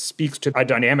here that speaks to a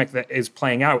dynamic that is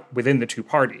playing out within the two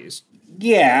parties.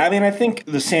 Yeah, I mean, I think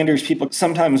the Sanders people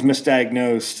sometimes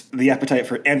misdiagnosed the appetite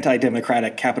for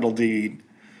anti-democratic capital D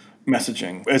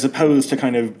messaging, as opposed to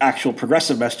kind of actual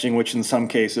progressive messaging, which in some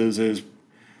cases is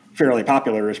fairly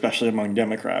popular, especially among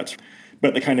Democrats.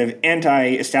 But the kind of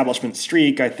anti-establishment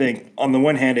streak, I think, on the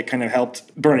one hand, it kind of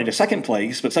helped Bernie to second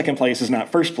place, but second place is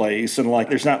not first place. And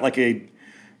there's not a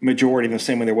majority in the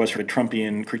same way there was for a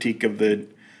Trumpian critique of the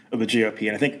GOP.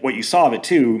 And I think what you saw of it,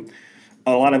 too,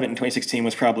 a lot of it in 2016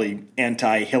 was probably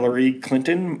anti-Hillary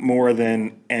Clinton more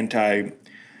than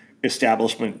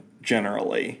anti-establishment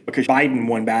generally. Because Biden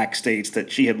won back states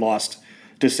that she had lost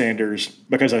to Sanders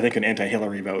because I think an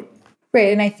anti-Hillary vote.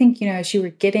 Right. And I think, as you were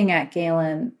getting at,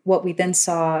 Galen, what we then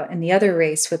saw in the other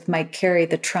race with Mike Carey,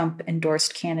 the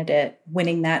Trump-endorsed candidate,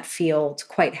 winning that field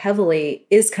quite heavily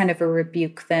is kind of a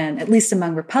rebuke then, at least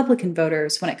among Republican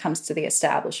voters, when it comes to the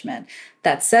establishment.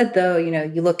 That said, though,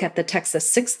 you look at the Texas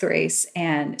 6th race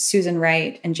and Susan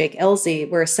Wright and Jake Ellzey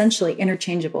were essentially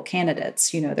interchangeable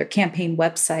candidates. Their campaign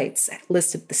websites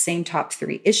listed the same top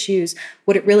 3 issues.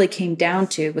 What it really came down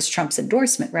to was Trump's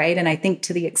endorsement, right? And I think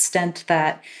to the extent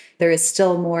that there is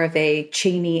still more of a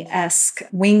Cheney-esque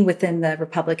wing within the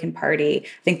Republican Party.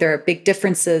 I think there are big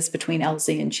differences between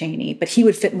Ellzey and Cheney, but he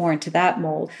would fit more into that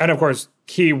mold. And of course,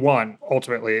 he won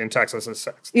ultimately in Texas's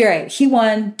 6th. You're right. He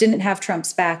won, didn't have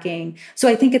Trump's backing. So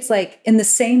I think it's in the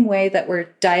same way that we're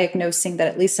diagnosing that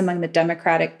at least among the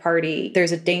Democratic Party,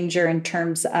 there's a danger in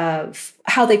terms of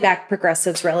how they back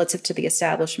progressives relative to the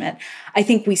establishment. I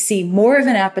think we see more of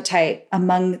an appetite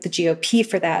among the GOP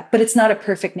for that, but it's not a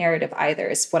perfect narrative either,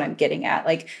 is what I'm getting at.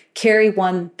 Kerry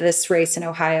won this race in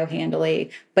Ohio handily,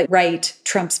 but Wright,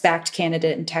 Trump's backed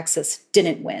candidate in Texas,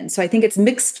 didn't win. So I think it's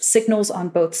mixed signals on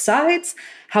both sides.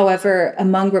 However,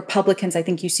 among Republicans, I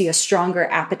think you see a stronger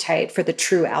appetite for the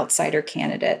true outsider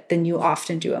candidate than you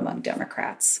often do among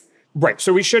Democrats. Right.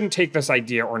 So we shouldn't take this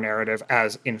idea or narrative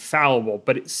as infallible,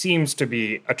 but it seems to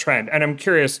be a trend. And I'm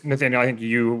curious, Nathaniel, I think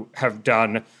you have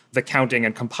done the counting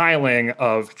and compiling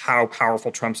of how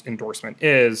powerful Trump's endorsement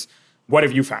is. What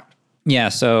have you found? Yeah,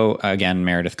 so again,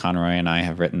 Meredith Conroy and I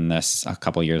have written this a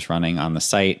couple years running on the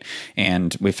site,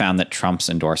 and we found that Trump's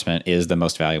endorsement is the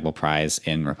most valuable prize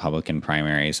in Republican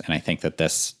primaries. And I think that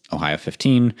this Ohio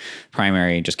 15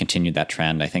 primary just continued that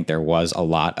trend. I think there was a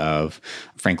lot of,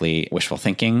 frankly, wishful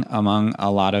thinking among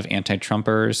a lot of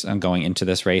anti-Trumpers going into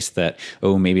this race that,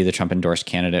 maybe the Trump-endorsed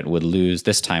candidate would lose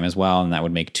this time as well, and that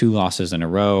would make 2 losses in a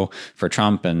row for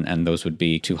Trump, and those would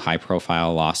be 2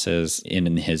 high-profile losses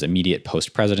in his immediate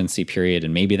post-presidency period,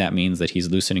 and maybe that means that he's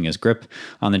loosening his grip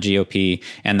on the GOP,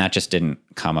 and that just didn't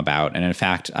come about. And in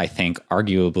fact, I think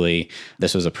arguably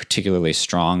this was a particularly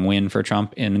strong win for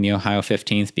Trump in the Ohio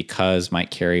 15th because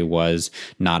Mike Carey was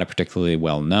not a particularly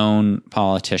well-known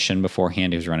politician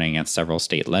beforehand. He was running against several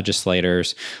state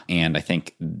legislators. And I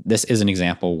think this is an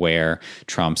example where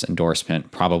Trump's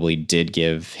endorsement probably did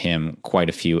give him quite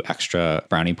a few extra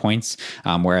brownie points,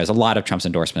 whereas a lot of Trump's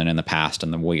endorsement in the past,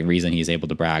 and the reason he's able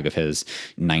to brag of his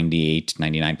 98,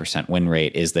 99% win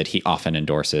rate is that he often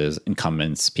endorses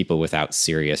incumbents, people without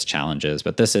serious challenges.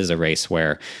 But this is a race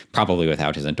where probably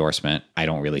without his endorsement, I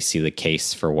don't really see the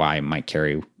case for why Mike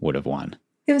Carey would have won.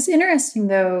 It was interesting,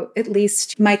 though, at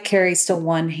least Mike Carey still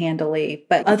won handily,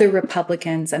 but other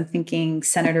Republicans, I'm thinking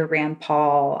Senator Rand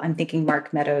Paul, I'm thinking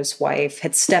Mark Meadows' wife,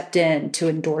 had stepped in to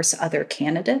endorse other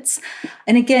candidates.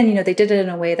 And again, they did it in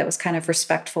a way that was kind of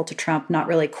respectful to Trump, not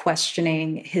really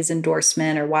questioning his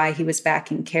endorsement or why he was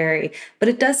backing Carey. But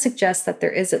it does suggest that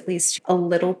there is at least a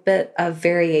little bit of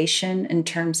variation in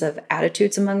terms of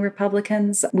attitudes among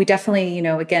Republicans. We definitely,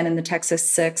 again, in the Texas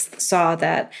 6th, saw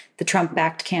that the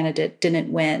Trump-backed candidate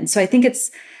didn't win. So I think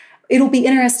it'll be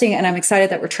interesting, and I'm excited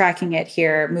that we're tracking it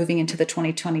here moving into the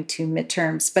 2022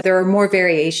 midterms. But there are more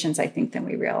variations, I think, than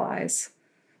we realize.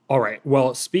 All right.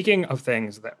 Well, speaking of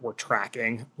things that we're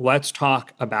tracking, let's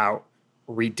talk about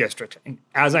redistricting.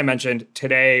 As I mentioned,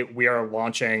 today we are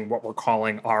launching what we're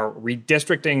calling our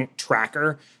redistricting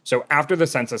tracker. So after the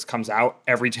census comes out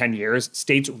every 10 years,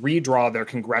 states redraw their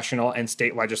congressional and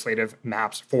state legislative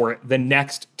maps for the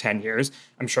next 10 years.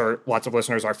 I'm sure lots of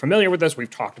listeners are familiar with this. We've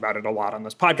talked about it a lot on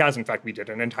this podcast. In fact, we did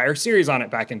an entire series on it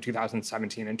back in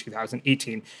 2017 and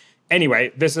 2018.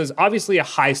 Anyway, this is obviously a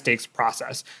high-stakes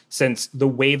process since the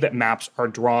way that maps are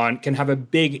drawn can have a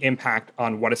big impact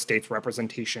on what a state's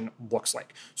representation looks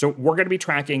like. So we're going to be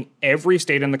tracking every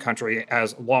state in the country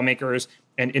as lawmakers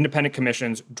and independent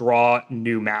commissions draw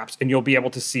new maps, and you'll be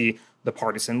able to see the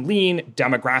partisan lean,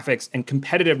 demographics, and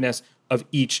competitiveness of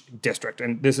each district.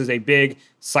 And this is a big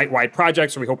site-wide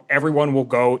project, so we hope everyone will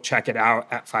go check it out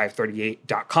at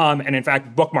 538.com and in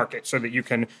fact bookmark it so that you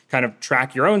can kind of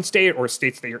track your own state or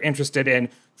states that you're interested in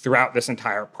throughout this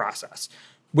entire process.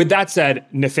 With that said,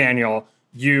 Nathaniel,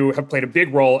 you have played a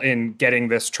big role in getting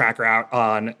this tracker out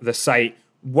on the site.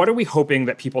 What are we hoping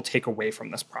that people take away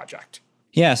from this project?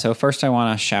 Yeah, so first I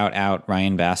want to shout out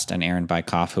Ryan Best and Aaron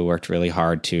Bykoff, who worked really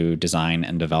hard to design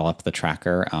and develop the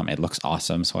tracker. It looks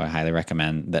awesome, so I highly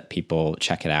recommend that people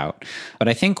check it out. But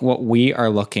I think what we are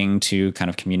looking to kind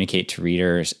of communicate to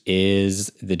readers is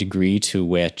the degree to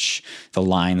which the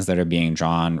lines that are being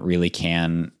drawn really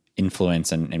can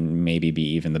influence and maybe be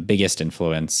even the biggest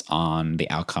influence on the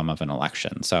outcome of an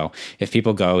election. So if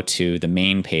people go to the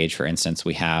main page, for instance,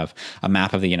 we have a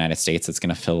map of the United States that's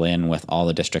going to fill in with all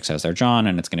the districts as they're drawn,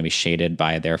 and it's going to be shaded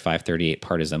by their 538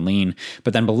 partisan lean.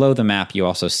 But then below the map, you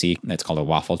also see, it's called a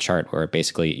waffle chart, where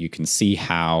basically you can see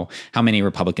how many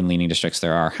Republican leaning districts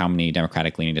there are, how many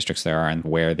Democratic leaning districts there are, and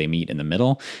where they meet in the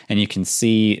middle. And you can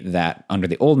see that under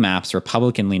the old maps,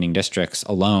 Republican leaning districts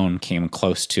alone came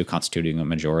close to constituting a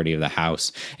majority of the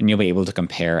House. And you'll be able to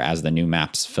compare as the new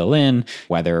maps fill in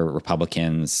whether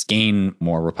Republicans gain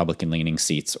more Republican leaning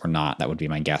seats or not. That would be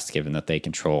my guess, given that they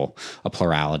control a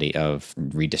plurality of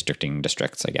redistricting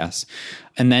districts, I guess.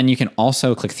 And then you can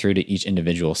also click through to each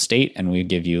individual state, and we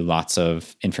give you lots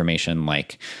of information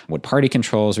like what party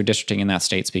controls redistricting in that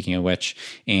state, speaking of which,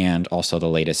 and also the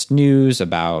latest news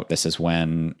about this is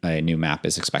when a new map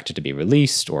is expected to be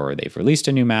released or they've released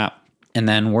a new map. And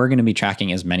then we're going to be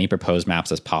tracking as many proposed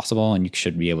maps as possible, and you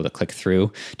should be able to click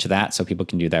through to that. So people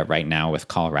can do that right now with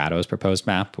Colorado's proposed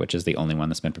map, which is the only one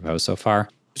that's been proposed so far.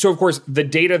 So, of course, the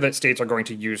data that states are going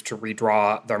to use to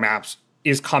redraw their maps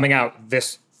is coming out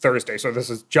this Thursday. So this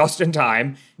is just in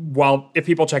time. While if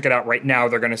people check it out right now,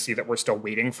 they're going to see that we're still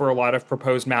waiting for a lot of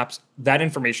proposed maps. That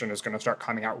information is going to start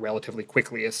coming out relatively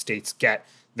quickly as states get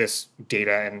this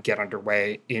data and get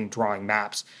underway in drawing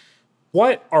maps.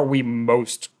 What are we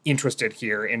most interested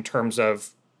here in terms of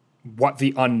what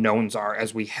the unknowns are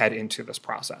as we head into this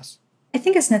process? I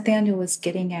think as Nathaniel was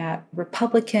getting at,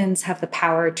 Republicans have the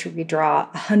power to redraw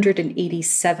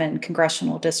 187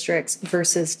 congressional districts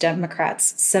versus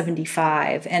Democrats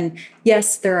 75. And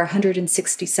yes, there are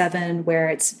 167 where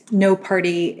it's no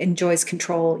party enjoys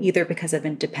control either because of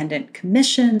independent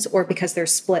commissions or because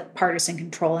there's split partisan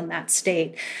control in that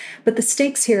state. But the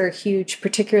stakes here are huge,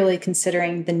 particularly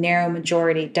considering the narrow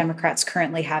majority Democrats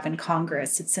currently have in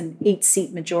Congress. It's an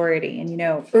 8-seat majority. And,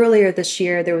 earlier this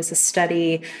year, there was a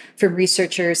study from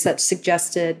researchers that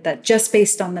suggested that just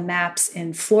based on the maps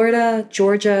in Florida,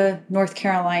 Georgia, North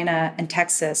Carolina, and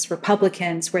Texas,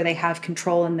 Republicans, where they have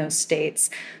control in those states,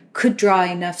 could draw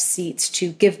enough seats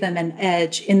to give them an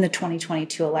edge in the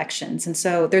 2022 elections. And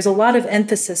so there's a lot of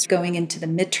emphasis going into the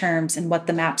midterms and what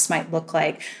the maps might look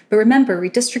like. But remember,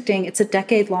 redistricting, it's a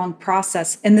decade-long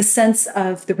process in the sense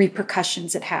of the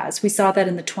repercussions it has. We saw that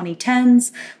in the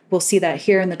 2010s. We'll see that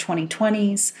here in the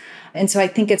 2020s. And so I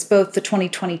think it's both the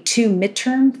 2022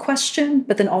 midterm question,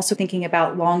 but then also thinking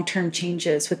about long-term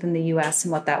changes within the U.S.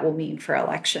 and what that will mean for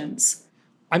elections.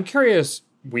 I'm curious,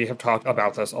 we have talked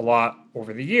about this a lot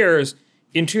over the years.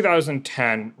 In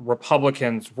 2010,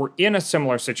 Republicans were in a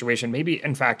similar situation, maybe,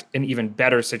 in fact, an even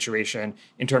better situation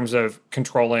in terms of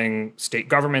controlling state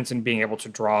governments and being able to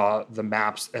draw the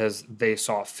maps as they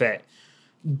saw fit.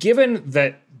 Given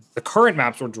that the current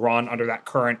maps were drawn under that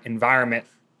current environment,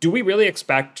 do we really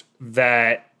expect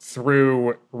that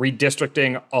through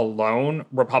redistricting alone,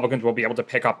 Republicans will be able to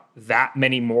pick up that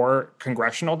many more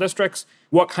congressional districts?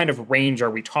 What kind of range are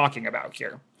we talking about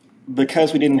here?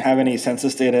 Because we didn't have any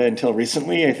census data until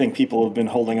recently, I think people have been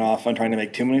holding off on trying to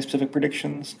make too many specific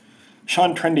predictions.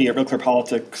 Sean Trendy at Real Clear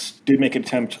Politics did make an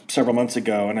attempt several months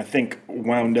ago, and I think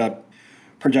wound up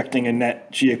projecting a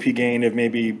net GOP gain of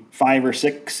maybe 5 or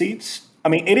 6 seats. I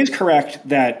mean, it is correct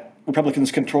that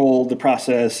Republicans controlled the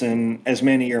process in as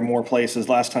many or more places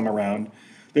last time around.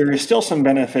 There is still some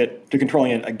benefit to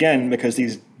controlling it again because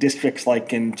these districts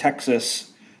like in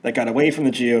Texas that got away from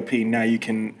the GOP, now you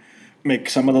can make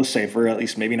some of those safer, at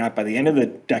least maybe not by the end of the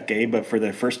decade, but for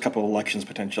the first couple of elections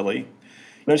potentially.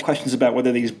 There's questions about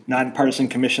whether these nonpartisan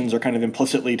commissions are kind of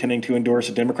implicitly tending to endorse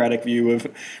a Democratic view of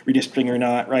redistricting or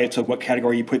not, right? So what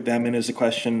category you put them in is a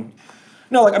question.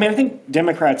 No, I think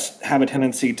Democrats have a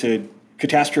tendency to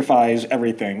catastrophize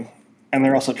everything, and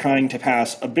they're also trying to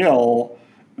pass a bill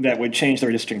that would change the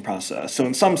redistricting process. So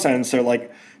in some sense, they're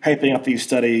like hyping up these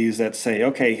studies that say,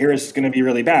 okay, here's going to be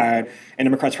really bad, and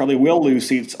Democrats probably will lose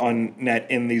seats on net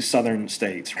in these southern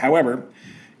states. However,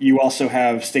 you also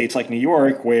have states like New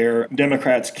York where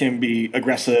Democrats can be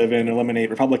aggressive and eliminate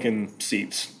Republican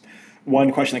seats.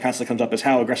 One question that constantly comes up is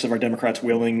how aggressive are Democrats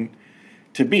willing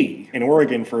to be? In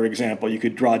Oregon, for example, you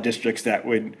could draw districts that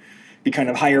would be kind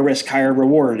of higher risk, higher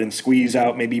reward and squeeze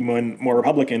out maybe more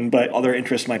Republican, but other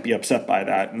interests might be upset by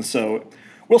that. And so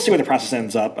we'll see where the process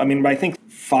ends up. I mean, I think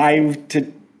 5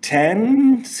 to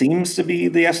 10 seems to be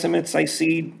the estimates I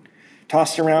see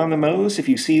tossed around the most. If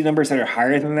you see numbers that are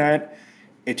higher than that,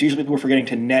 it's usually people forgetting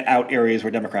to net out areas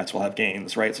where Democrats will have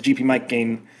gains, right? So GP might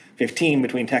gain 15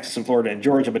 between Texas and Florida and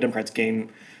Georgia, but Democrats gain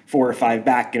 4 or 5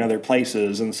 back in other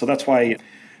places. And so that's why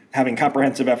having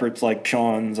comprehensive efforts like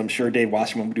Sean's, I'm sure Dave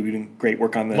Wasserman will be doing great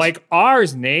work on this. Like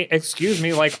ours, Nate. Excuse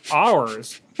me, like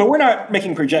ours. But we're not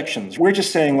making projections. We're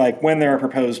just saying, like, when there are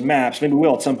proposed maps, maybe we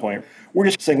will at some point, we're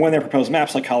just saying when there are proposed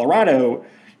maps like Colorado,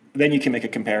 then you can make a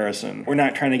comparison. We're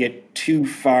not trying to get too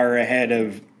far ahead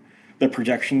of the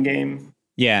projection game.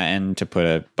 Yeah, and to put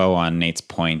a bow on Nate's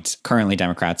point, currently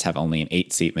Democrats have only an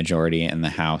 8-seat majority in the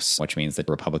House, which means that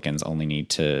Republicans only need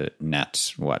to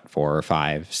net, 4 or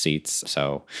 5 seats.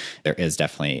 So there is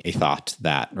definitely a thought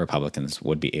that Republicans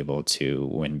would be able to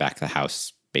win back the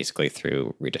House basically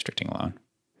through redistricting alone.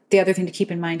 The other thing to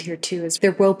keep in mind here, too, is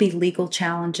there will be legal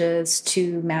challenges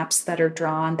to maps that are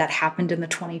drawn that happened in the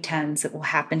 2010s that will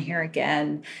happen here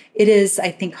again. It is,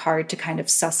 I think, hard to kind of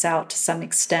suss out to some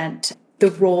extent the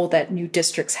role that new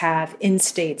districts have in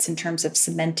states in terms of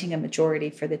cementing a majority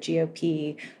for the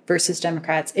GOP versus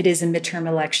Democrats. It is a midterm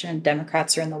election.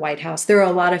 Democrats are in the White House. There are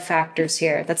a lot of factors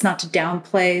here. That's not to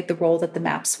downplay the role that the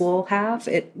maps will have.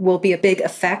 It will be a big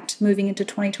effect moving into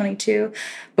 2022,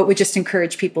 but we just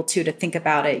encourage people to think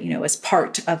about it, as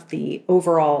part of the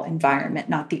overall environment,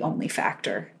 not the only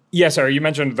factor. Yes, Sarah, you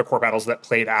mentioned the court battles that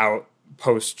played out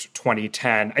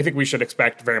post-2010. I think we should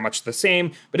expect very much the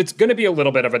same, but it's going to be a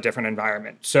little bit of a different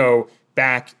environment. So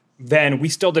back then, we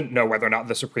still didn't know whether or not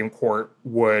the Supreme Court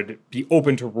would be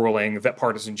open to ruling that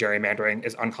partisan gerrymandering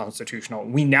is unconstitutional.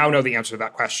 We now know the answer to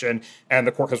that question, and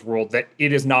the court has ruled that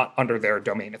it is not under their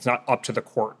domain. It's not up to the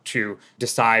court to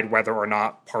decide whether or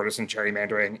not partisan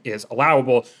gerrymandering is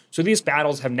allowable. So these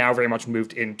battles have now very much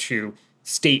moved into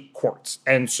state courts.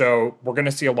 And so we're going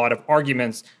to see a lot of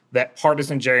arguments that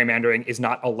partisan gerrymandering is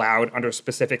not allowed under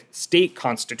specific state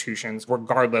constitutions,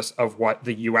 regardless of what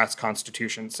the U.S.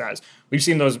 Constitution says. We've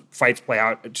seen those fights play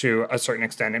out to a certain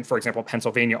extent. And for example,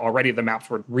 Pennsylvania, already the maps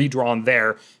were redrawn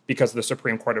there because the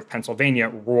Supreme Court of Pennsylvania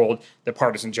ruled that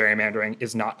partisan gerrymandering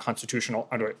is not constitutional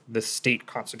under the state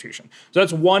constitution. So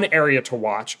that's one area to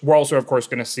watch. We're also, of course,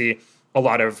 going to see a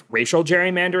lot of racial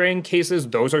gerrymandering cases.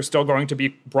 Those are still going to be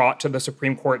brought to the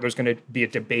Supreme Court. There's going to be a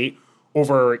debate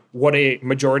over what a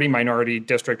majority-minority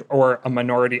district or a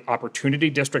minority opportunity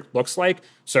district looks like.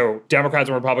 So Democrats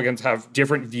and Republicans have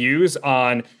different views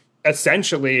on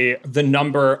essentially the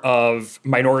number of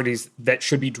minorities that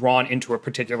should be drawn into a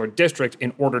particular district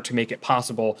in order to make it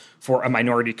possible for a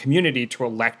minority community to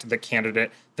elect the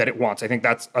candidate that it wants. I think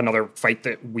that's another fight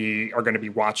that we are going to be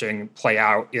watching play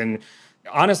out in,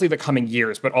 honestly, the coming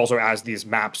years, but also as these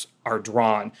maps are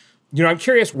drawn. I'm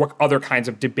curious what other kinds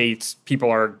of debates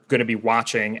people are going to be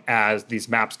watching as these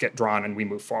maps get drawn and we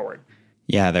move forward.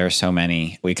 Yeah, there are so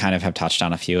many. We kind of have touched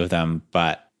on a few of them,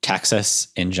 but Texas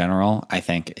in general, I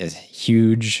think, is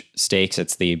huge stakes.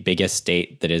 It's the biggest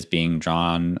state that is being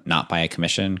drawn not by a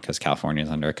commission, because California is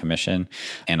under a commission.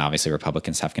 And obviously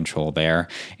Republicans have control there.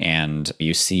 And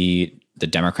you see the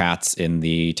Democrats in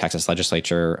the Texas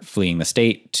legislature fleeing the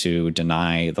state to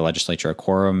deny the legislature a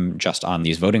quorum just on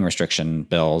these voting restriction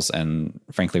bills. And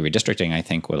frankly, redistricting, I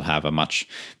think, will have a much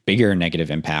bigger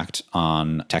negative impact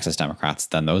on Texas Democrats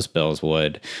than those bills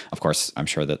would. Of course, I'm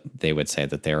sure that they would say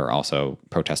that they're also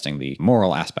protesting the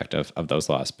moral aspect of those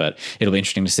laws. But it'll be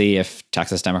interesting to see if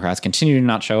Texas Democrats continue to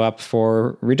not show up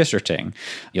for redistricting.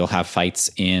 You'll have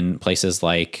fights in places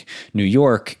like New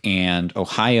York and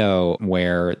Ohio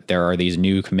where there are these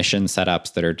new commission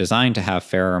setups that are designed to have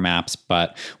fairer maps,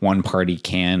 but one party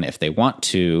can, if they want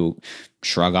to,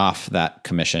 shrug off that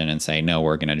commission and say, no,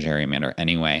 we're going to gerrymander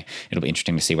anyway. It'll be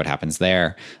interesting to see what happens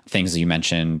there. Things you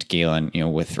mentioned, Galen,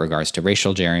 with regards to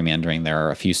racial gerrymandering, there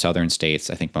are a few southern states,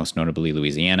 I think most notably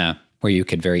Louisiana, where you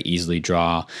could very easily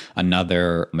draw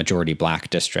another majority black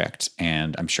district.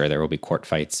 And I'm sure there will be court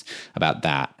fights about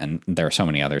that. And there are so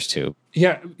many others too.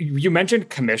 Yeah, you mentioned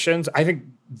commissions. I think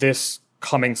this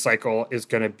coming cycle is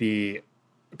going to be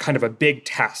kind of a big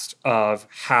test of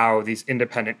how these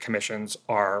independent commissions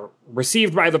are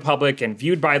received by the public and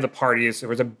viewed by the parties. There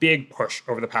was a big push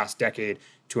over the past decade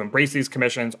to embrace these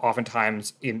commissions,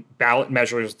 oftentimes in ballot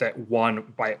measures that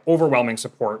won by overwhelming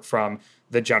support from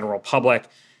the general public.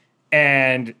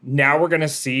 And now we're going to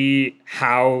see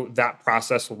how that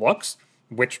process looks,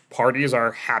 which parties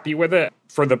are happy with it.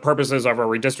 For the purposes of a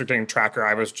redistricting tracker,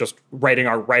 I was just writing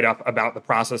our write-up about the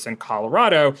process in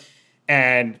Colorado,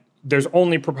 and there's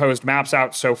only proposed maps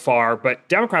out so far, but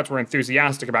Democrats were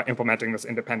enthusiastic about implementing this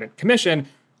independent commission.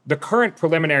 The current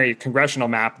preliminary congressional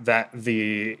map that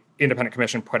the independent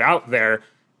commission put out there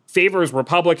favors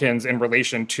Republicans in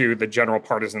relation to the general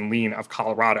partisan lean of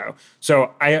Colorado.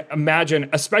 So I imagine,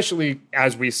 especially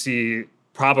as we see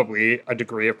probably a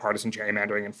degree of partisan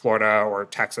gerrymandering in Florida or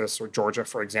Texas or Georgia,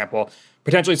 for example,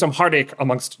 potentially some heartache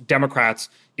amongst Democrats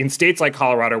in states like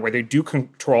Colorado, where they do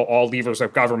control all levers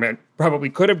of government, probably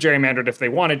could have gerrymandered if they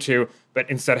wanted to, but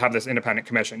instead have this independent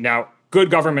commission. Now, good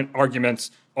government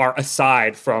arguments are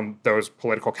aside from those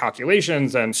political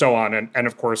calculations and so on. And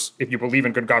of course, if you believe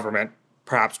in good government,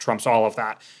 perhaps trumps all of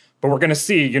that. But we're going to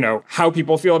see, how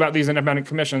people feel about these independent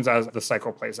commissions as the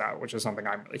cycle plays out, which is something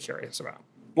I'm really curious about.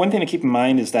 One thing to keep in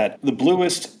mind is that the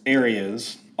bluest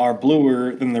areas are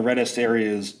bluer than the reddest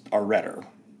areas are redder.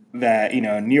 That,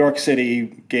 New York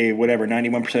City gave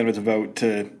 91% of its vote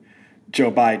to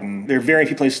Joe Biden. There are very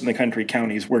few places in the country,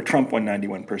 counties, where Trump won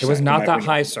 91%. It was not that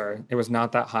high, sir. It was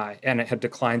not that high. And it had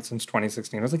declined since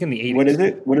 2016. It was like in the 80s. What is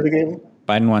it, Galen?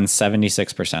 Biden won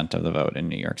 76% of the vote in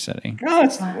New York City. Oh,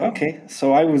 that's okay.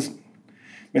 So I was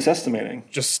misestimating.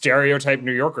 Just stereotype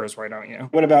New Yorkers, why don't you?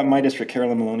 What about my district,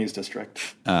 Carolyn Maloney's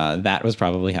district? That was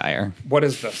probably higher. What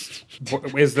is this?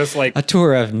 Is this like a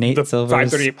tour of Nate the Silver's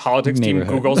 538 politics team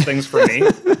Googles things for me?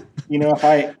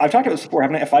 I've talked about this before,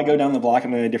 haven't I? If I go down the block,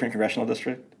 I'm in a different congressional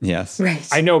district. Yes. Right.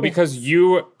 I know, because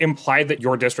you implied that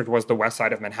your district was the west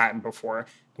side of Manhattan before,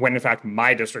 when in fact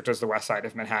my district is the west side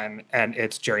of Manhattan, and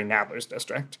it's Jerry Nadler's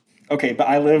district. Okay, but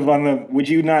I live would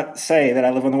you not say that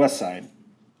I live on the west side?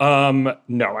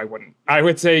 No, I wouldn't. I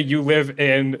would say you live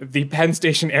in the Penn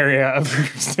Station area of New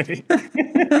York City.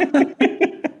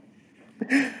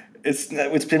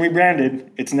 It's been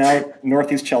rebranded. It's now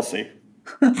Northeast Chelsea.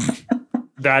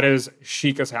 That is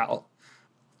chic as hell.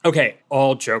 Okay,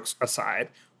 all jokes aside,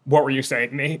 what were you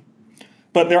saying, Nate?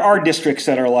 But there are districts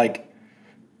that are like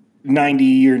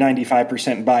 90 or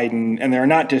 95% Biden, and there are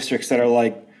not districts that are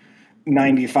like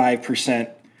 95%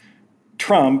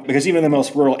 Trump, because even in the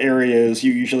most rural areas,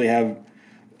 you usually have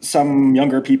some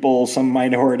younger people, some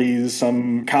minorities,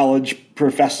 some college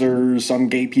professors, some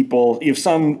gay people. You have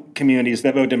some communities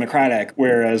that vote Democratic,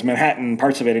 whereas Manhattan,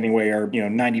 parts of it anyway, are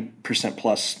 90%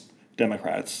 plus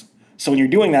Democrats. So when you're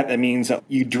doing that, that means that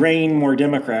you drain more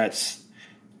Democrats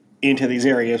into these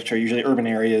areas, which are usually urban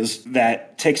areas,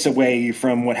 that takes away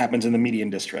from what happens in the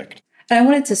median district. And I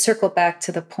wanted to circle back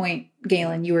to the point,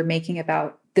 Galen, you were making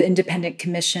about the independent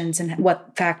commissions and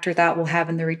what factor that will have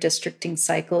in the redistricting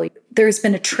cycle. There's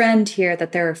been a trend here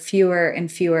that there are fewer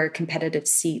and fewer competitive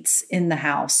seats in the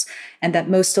House, and that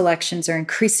most elections are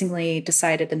increasingly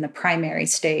decided in the primary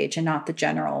stage and not the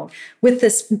general. With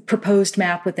this proposed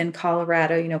map within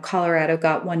Colorado, Colorado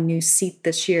got one new seat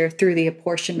this year through the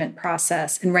apportionment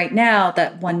process. And right now,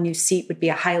 that one new seat would be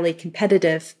a highly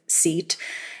competitive seat.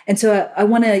 And so I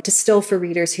want to distill for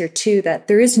readers here, too, that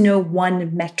there is no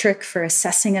one metric for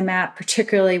assessing a map,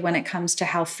 particularly when it comes to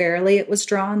how fairly it was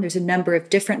drawn. There's a number of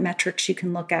different metrics you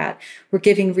can look at. We're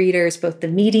giving readers both the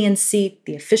median seat,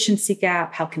 the efficiency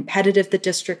gap, how competitive the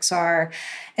districts are.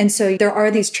 And so there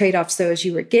are these trade-offs, though, as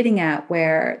you were getting at,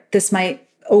 where this might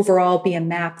overall be a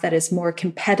map that is more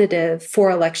competitive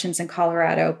for elections in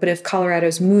Colorado. But if Colorado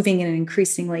is moving in an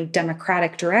increasingly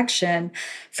Democratic direction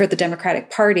for the Democratic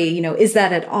Party, is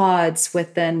that at odds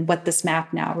with then what this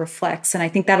map now reflects? And I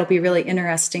think that'll be really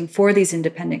interesting for these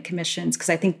independent commissions, because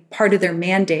I think part of their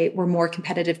mandate were more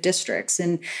competitive districts.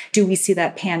 And do we see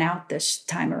that pan out this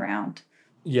time around?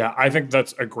 Yeah, I think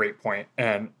that's a great point.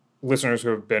 And listeners who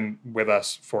have been with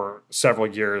us for several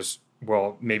years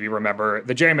will maybe remember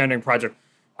the gerrymandering project.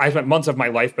 I spent months of my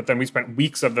life, but then we spent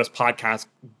weeks of this podcast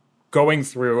going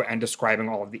through and describing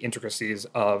all of the intricacies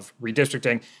of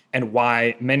redistricting and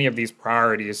why many of these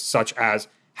priorities, such as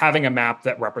having a map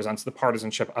that represents the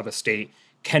partisanship of a state,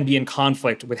 can be in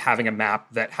conflict with having a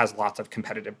map that has lots of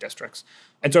competitive districts.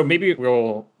 And so maybe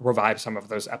we'll revive some of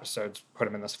those episodes, put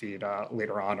them in this feed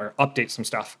later on, or update some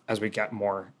stuff as we get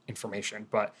more information.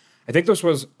 But I think this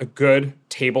was a good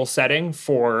table setting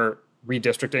for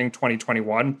redistricting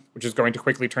 2021, which is going to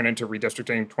quickly turn into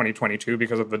redistricting 2022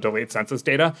 because of the delayed census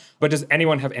data. But does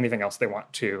anyone have anything else they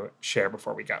want to share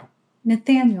before we go?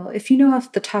 Nathaniel, if you know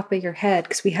off the top of your head,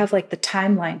 because we have the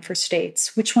timeline for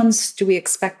states, which ones do we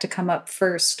expect to come up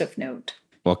first of note?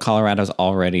 Well, Colorado's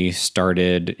already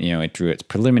started, it drew its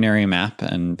preliminary map,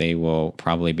 and they will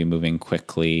probably be moving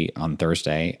quickly on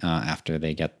Thursday after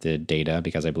they get the data,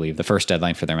 because I believe the first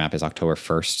deadline for their map is October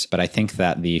 1st. But I think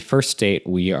that the first state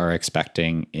we are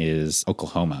expecting is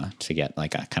Oklahoma to get a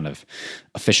kind of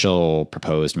official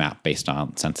proposed map based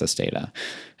on census data.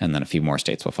 And then a few more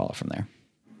states will follow from there.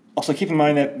 Also, keep in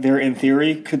mind that there, in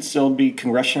theory, could still be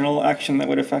congressional action that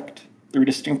would affect the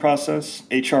redistricting process.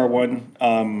 H.R.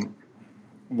 1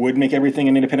 would make everything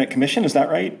an independent commission. Is that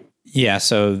right? Yeah,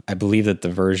 so I believe that the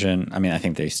version, I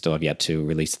think they still have yet to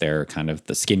release their kind of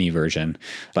the skinny version,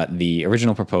 but the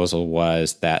original proposal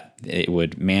was that it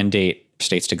would mandate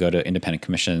states to go to independent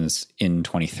commissions in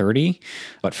 2030.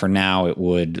 But for now, it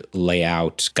would lay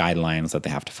out guidelines that they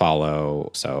have to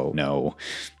follow. So no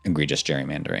egregious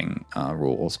gerrymandering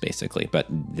rules, basically. But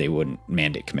they wouldn't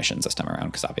mandate commissions this time around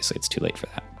because obviously it's too late for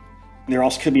that. There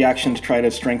also could be action to try to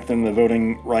strengthen the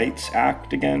Voting Rights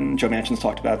Act again. Joe Manchin's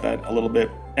talked about that a little bit,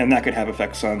 and that could have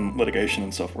effects on litigation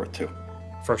and so forth, too.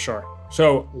 For sure.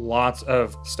 So lots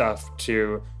of stuff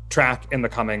to track in the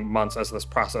coming months as this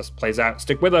process plays out.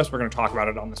 Stick with us. We're going to talk about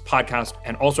it on this podcast.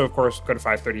 And also, of course, go to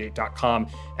 538.com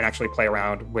and actually play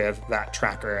around with that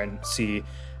tracker and see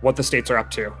what the states are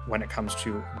up to when it comes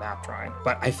to map drawing.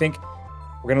 But I think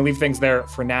we're going to leave things there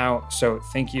for now. So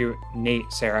thank you,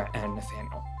 Nate, Sarah, and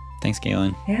Nathaniel. Thanks,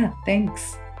 Galen. Yeah,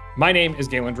 thanks. My name is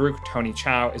Galen Druk. Tony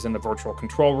Chow is in the virtual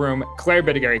control room. Claire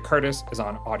Bidigary-Curtis is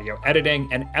on audio editing,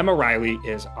 and Emma Riley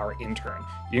is our intern.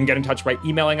 You can get in touch by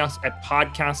emailing us at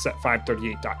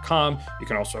podcasts@538.com. You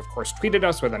can also, of course, tweet at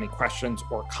us with any questions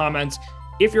or comments.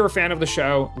 If you're a fan of the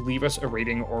show, leave us a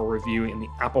rating or review in the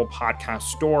Apple Podcast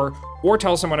Store, or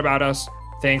tell someone about us.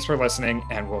 Thanks for listening,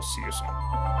 and we'll see you soon.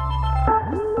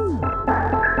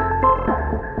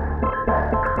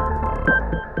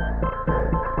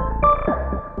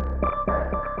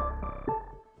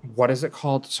 What is it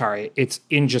called? Sorry, it's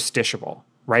injusticiable,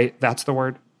 right? That's the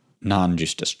word?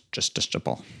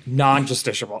 Non-justiciable.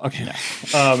 Non-justiciable. Okay.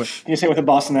 Can you say it with a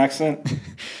Boston accent?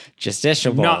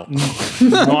 Justiciable.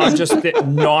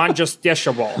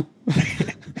 Non-justiciable.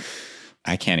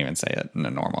 I can't even say it in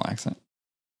a normal accent.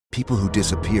 People who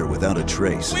disappear without a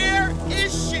trace. Where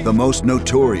is she? The most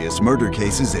notorious murder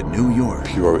cases in New York.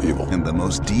 Pure evil. And the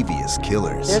most devious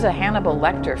killers. There's a Hannibal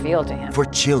Lecter feel to him. For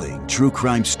chilling true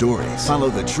crime stories, follow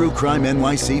the True Crime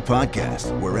NYC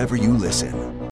podcast wherever you listen.